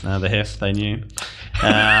genius. Yeah, the heft, they knew.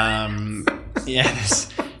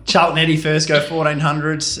 Charlton Eddy first go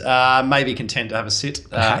 1,400s. Maybe content to have a sit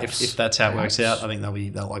if that's how it works out. I think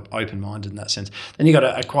they'll like open-minded in that sense. Then you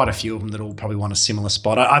got quite a few of them that'll probably want a similar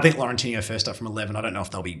spot. I think Laurentino first up from 11. I don't know if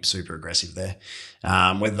they'll be super aggressive there.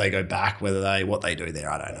 Whether they go back, what they do there,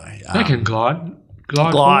 I don't know. They can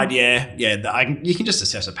glide. Yeah. You can just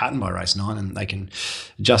assess a pattern by race 9 and they can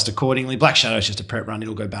adjust accordingly. Black Shadow's just a prep run.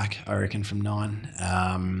 It'll go back, I reckon, from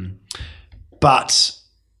 9. But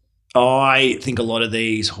I think a lot of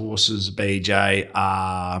these horses, BJ,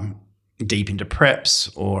 are deep into preps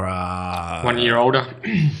or 1 year older.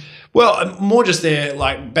 Well, more just there,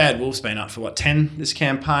 like Bad Wolf's been up for 10 this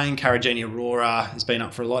campaign. Caragini Aurora has been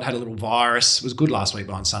up for a lot, had a little virus, was good last week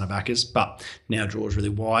behind Sunabacas, but now draws really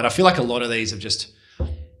wide. I feel like a lot of these have just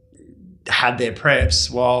had their preps,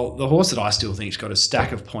 while the horse that I still think's got a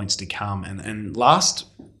stack of points to come. And last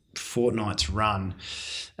fortnight's run,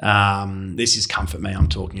 this is Comfort Me I'm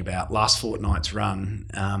talking about. Last fortnight's run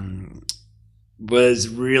was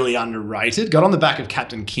really underrated. Got on the back of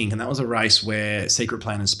Captain King, and that was a race where Secret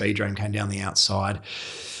Plan and Speed Dream came down the outside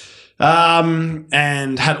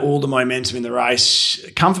and had all the momentum in the race.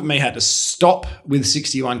 Comfort Me had to stop with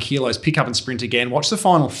 61 kilos, pick up and sprint again, watch the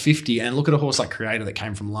final 50 and look at a horse like Creator that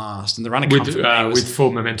came from last. And the run of Comfort Me was with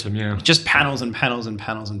full momentum, just panels and panels and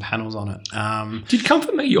panels and panels on it. Did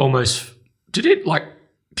Comfort Me did it like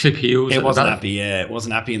Clip heels. It wasn't happy, yeah. It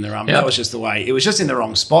wasn't happy in the run. But that was just the way. It was just in the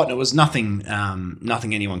wrong spot, and it was nothing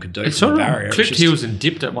anyone could do. It from sort the of barrier. clipped heels and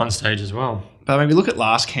dipped at one stage as well. But maybe look at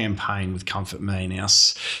last campaign with Comfort Me now.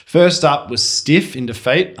 First up was Stiff in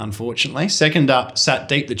defeat, unfortunately. Second up, Sat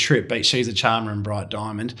Deep the Trip, beat She's a Charmer and Bright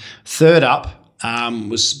Diamond. Third up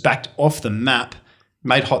was backed off the map,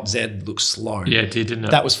 made Hot Z look slow. Yeah, it did, didn't it?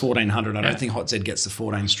 That was 1400. I don't think Hot Z gets the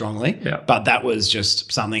 14 strongly. Yeah. But that was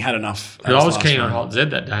just something, had enough. I was keen on Hot Z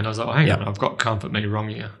that day, and I was like, hang on, I've got Comfort Me wrong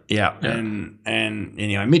here. Yeah. And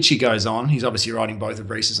anyway, Mitchie goes on. He's obviously riding both of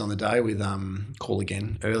Reese's on the day with Call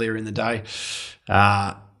Again earlier in the day.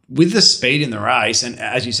 With the speed in the race, and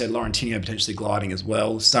as you said, Laurentino potentially gliding as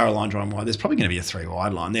well, Star Align drawing wide, there's probably going to be a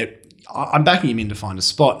 3-wide line there. I'm backing him in to find a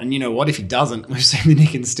spot. And you know what? If he doesn't, we've seen that he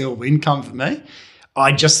can still win Comfort Me.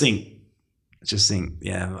 I just think,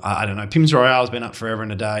 I don't know. Pims Royale's been up forever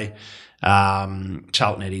and a day.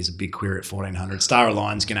 Charlton Eddie's a big query at 1400. Star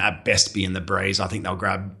Align's going to at best be in the breeze. I think they'll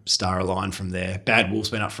grab Star Align from there. Bad Wolf's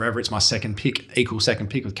been up forever. It's my second pick, equal second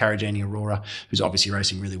pick with Caragini Aurora, who's obviously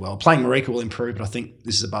racing really well. Playing Marika will improve, but I think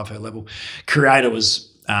this is above her level. Creator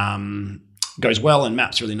goes well and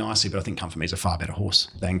maps really nicely, but I think Comfort Me is a far better horse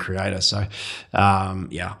than Creator. So,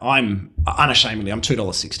 I'm unashamedly, I'm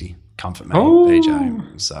 $2.60. Comfort Me,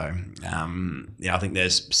 PJ. So, I think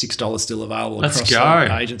there's $6 still available across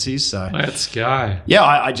agencies. So let's go. Yeah,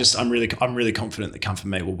 I'm really confident that Comfort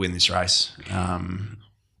Me will win this race. I'm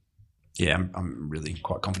really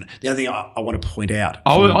quite confident. The other thing I want to point out.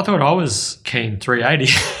 I thought I was keen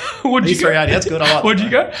 380. What did you 380? That's good. I like. What did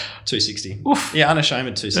you go? 260. Oof. Yeah,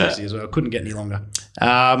 unashamed 260 as well. Couldn't get any longer.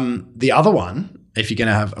 The other one, if you're going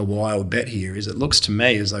to have a wild bet here, is it looks to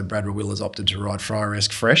me as though Brad Will has opted to ride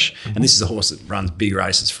Friar-esque fresh. Mm-hmm. And this is a horse that runs big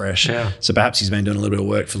races fresh. Yeah. So perhaps he's been doing a little bit of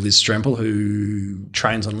work for Liz Stremple, who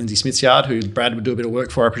trains on Lindsay Smith's yard, who Brad would do a bit of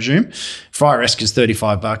work for, I presume. Friar-esque is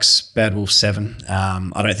 $35, Bad Wolf $7.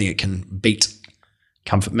 I don't think it can beat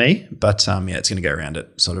Comfort Me, but it's going to go around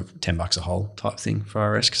at sort of $10 a hole type thing,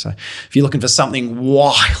 Friar-esque. So if you're looking for something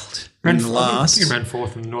wild, I think he ran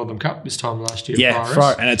fourth in the Northern Cup this time last year.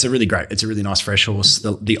 Yeah, and it's a really nice fresh horse.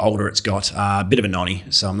 The older it's got, a bit of a nonny,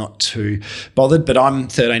 so I'm not too bothered. But I'm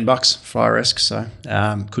 $13 Friar-esque, so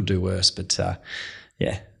could do worse. But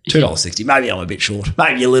 $2.60. Maybe I'm a bit short,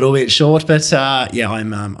 maybe a little bit short. But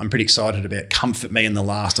I'm pretty excited about Comfort Me in the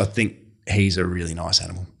last. I think he's a really nice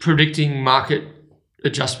animal. Predicting market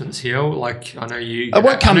adjustments here, like I know you. It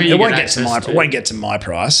won't get to my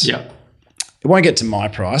price. Yeah. It won't get to my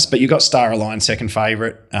price, but you've got Star Align, second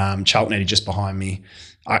favourite. Charlton Eddie just behind me.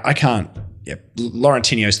 I can't. Yeah,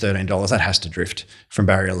 Laurentino's $13. That has to drift from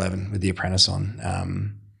barrier 11 with the apprentice on.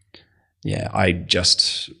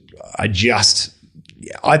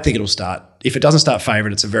 I think it'll start. If it doesn't start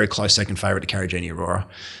favourite, it's a very close second favourite to Caragini Aurora.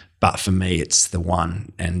 But for me, it's the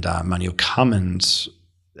one, and money will come. And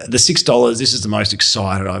the $6, this is the most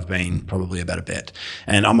excited I've been probably about a bet.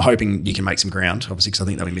 And I'm hoping you can make some ground, obviously, because I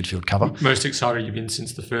think they'll be midfield cover. Most excited you've been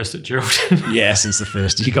since the first at Geraldton. Yeah, since the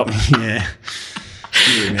first. You got me, yeah.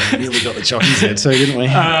 You really got the chockies there too, didn't we?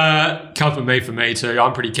 Comfort Me for me too.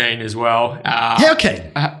 I'm pretty keen as well. How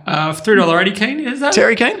keen? $3.80 keen, is that?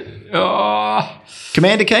 Terry Keen?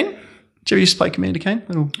 Commander Keen? Did you ever used to play Commander Keen?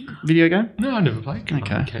 Little video game? No, I never played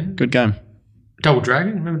Commander Keen. Good game. Double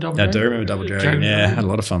Dragon, remember Double Dragon? I do remember Double Dragon. Yeah, I had a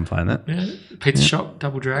lot of fun playing that. Yeah, pizza shop,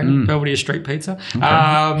 Double Dragon, Belvedere Street Pizza.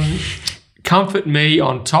 Okay. Comfort Me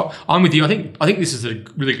on top. I'm with you. I think this is a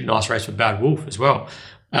really nice race for Bad Wolf as well.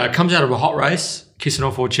 Comes out of a hot race, kissing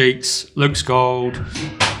off all cheeks. Luke's Gold,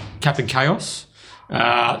 Captain Chaos.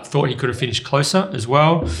 Thought he could have finished closer as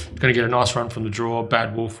well. Going to get a nice run from the draw.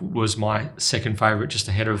 Bad Wolf was my second favourite, just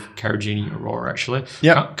ahead of Caragini Aurora actually.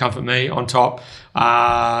 Yeah, Comfort Me on top.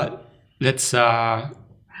 Let's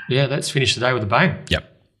finish the day with a bang.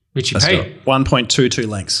 Yep. Mitchie Let's P. do it. 1.22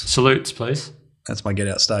 lengths. Salutes, please. That's my get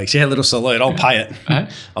out stakes. Yeah, little salute. I'll pay it.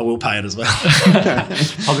 I will pay it as well.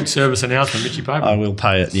 Public service announcement, Mitchie P. I will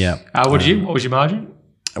pay it, yeah. What was your margin?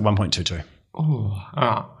 1.22. Oh,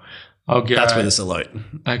 I'll go. That's with a salute.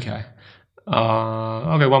 Okay.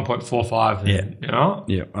 I'll go 1.45. Then,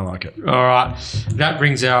 Yeah, I like it. All right. That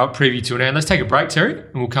brings our preview to an end. Let's take a break, Terry,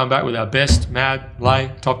 and we'll come back with our best, mad,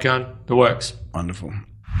 lay, Top Gun, the works. Wonderful.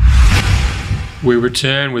 We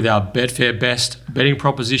return with our Betfair Best betting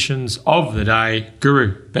propositions of the day.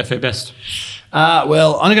 Guru, Betfair Best.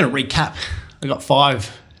 Well, I'm going to recap. I've got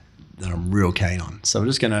 5 that I'm real keen on. So we're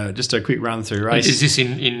just going to do a quick run through race. Is this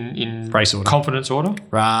in race order? Confidence order?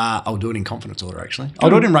 I'll do it in confidence order, actually. I'll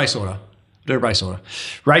do it in race order. Do a race order.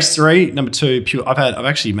 Race 3, number 2, pure. I've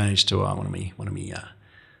actually managed to one of me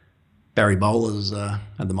Barry Bowler's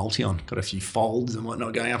had the multi on, got a few folds and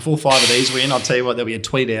whatnot going on. 4 or 5 of these win. I'll tell you what, there'll be a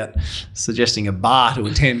tweet out suggesting a bar to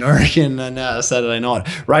attend, I reckon, on Saturday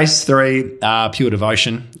night. Race 3, Pure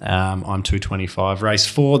Devotion. I'm 225. Race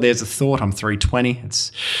 4, There's a Thought. I'm 320.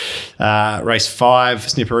 It's race 5,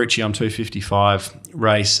 Snipperucci. I'm 255.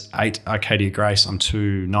 Race 8, Arcadia Grace. I'm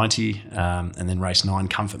 290. And then race 9,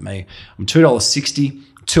 Comfort Me. I'm $2.60.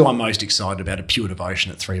 2 I'm most excited about, a Pure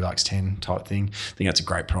Devotion at $3.10 type thing. I think that's a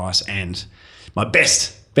great price. And my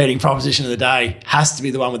best betting proposition of the day has to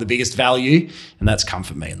be the one with the biggest value, and that's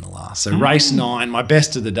Comfort Me in the last. So race 9, my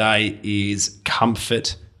best of the day is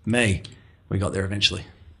Comfort Me. We got there eventually.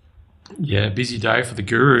 Yeah, busy day for the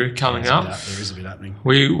Guru coming up. There is a bit happening.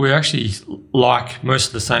 We actually like most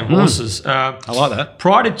of the same horses. I like that.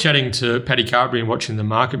 Prior to chatting to Paddy Carberry and watching the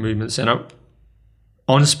market movements, and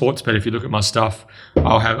on Sportsbet, if you look at my stuff,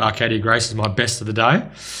 I'll have Arcadia Grace as my best of the day.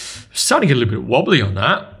 Starting to get a little bit wobbly on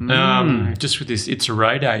that, just with this It's a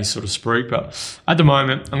Ray Day sort of spree. But at the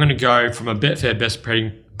moment, I'm going to go from a Betfair best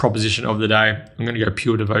betting proposition of the day. I'm going to go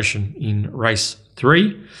Pure Devotion in race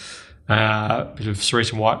 3. Bit of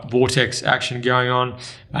Cerise and White Vortex action going on.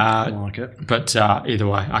 I like it. But either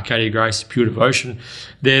way, Arcadia Grace, Pure Devotion,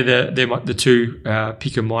 they're the two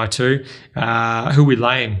pick of my two. Who are we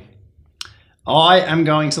laying? I am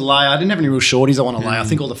going to lay. I didn't have any real shorties I want to lay. I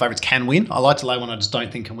think all the favourites can win. I like to lay one I just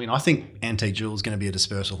don't think can win. I think Antique Jewel is going to be a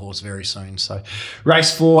dispersal horse very soon. So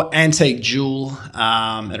race 4, Antique Jewel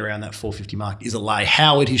at around that 450 mark is a lay.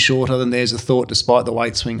 How it is shorter than There's a Thought despite the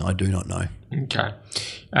weight swing, I do not know. Okay.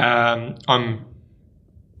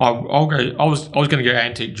 I'll go. I was going to go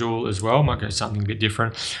Antique Jewel as well. Might go something a bit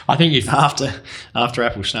different. I think if after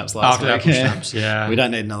Apple Schnaps last week. Apple Schnaps, yeah. We don't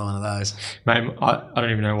need another one of those. Mate, I don't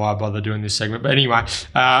even know why I bother doing this segment. But anyway,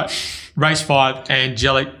 race 5,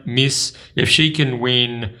 Angelic Miss. If she can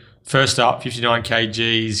win first up, 59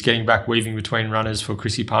 kgs, getting back weaving between runners for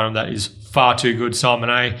Chrissy Parnham, that is far too good. Simon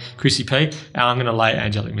A, Chrissy P. And I'm going to lay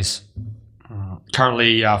Angelic Miss.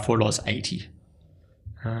 Currently $4.80.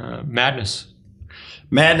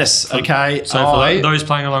 Madness. Okay. So for those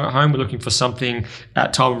playing along at home, we're looking for something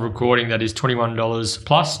at time of recording that is $21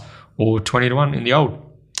 plus or 20 to 1 in the old.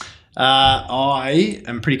 I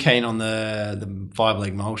am pretty keen on the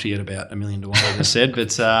 5-leg multi at about $1 million to 1, as I said,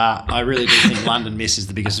 but I really do think London Miss is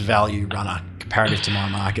the biggest value runner comparative to my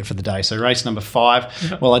market for the day. So race number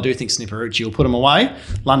 5, well, I do think Snipperucci will put them away.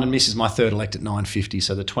 London Miss is my third elect at $9.50,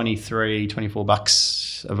 so the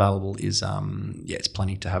 $24 available is it's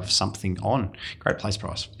plenty to have something on. Great place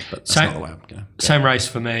price, but that's not the way I'm going to go. Same race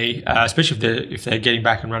for me, especially if they're getting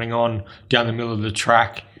back and running on down the middle of the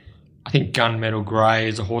track. I think Gunmetal Grey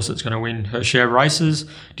is a horse that's going to win her share of races.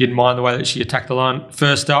 Didn't mind the way that she attacked the line.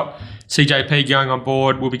 First up, CJP going on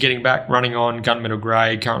board. We'll be getting back running on Gunmetal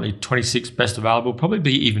Grey. Currently 26 best available. Probably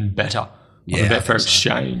be even better on the Betfair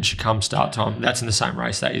Exchange come start time. That's in the same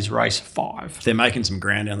race. That is race 5. If they're making some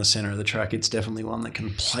ground down the centre of the track, it's definitely one that can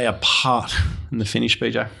play a part in the finish,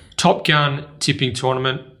 BJ. Top Gun tipping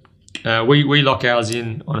tournament. We lock ours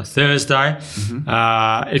in on a Thursday.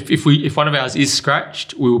 If one of ours is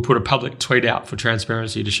scratched, we will put a public tweet out for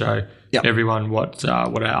transparency to show everyone what our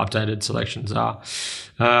updated selections are.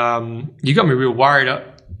 You got me real worried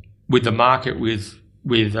with the market with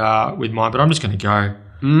mine, but I'm just going to go.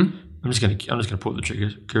 I'm just going to pull the trigger,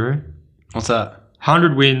 Guru. What's that?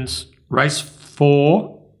 100 wins, race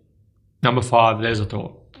 4, number 5. There's a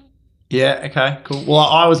thought. Yeah, okay, cool. Well,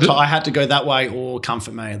 I had to go that way or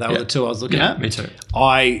Comfort Me. They were the two I was looking at. Me too.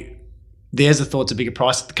 There's a Thought's a bigger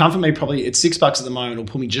price. The Comfort Me probably, it's $6 at the moment. It'll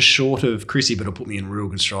put me just short of Chrissy, but it'll put me in real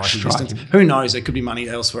good striking distance. Who knows? There could be money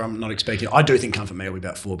elsewhere I'm not expecting. I do think Comfort Me will be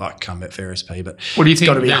about $4 come Betfair SP, but what do you think?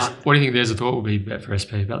 What do you think There's a Thought will be Betfair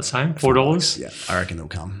SP? About the same? $4? Yeah, I reckon they'll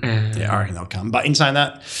come. I reckon they'll come. But in saying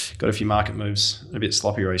that, got a few market moves a bit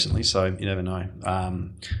sloppy recently, so you never know.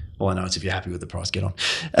 All I know is if you're happy with the price, get on.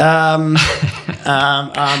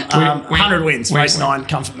 100 wins, race 9,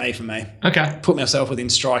 Comfort Me for me. Okay. Put myself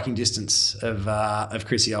within striking distance of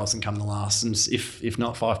Chrissy Olsen come the last. And if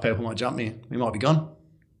not, 5 people might jump me. We might be gone.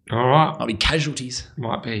 All right. Might be casualties.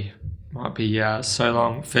 Might be so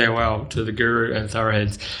long farewell to the Guru and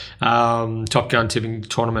Thoroughheads. Top Gun tipping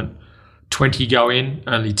tournament, 20 go in,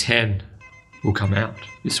 only 10 will come out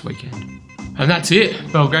this weekend. And that's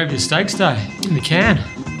it. Belgravia Stakes Day in the can.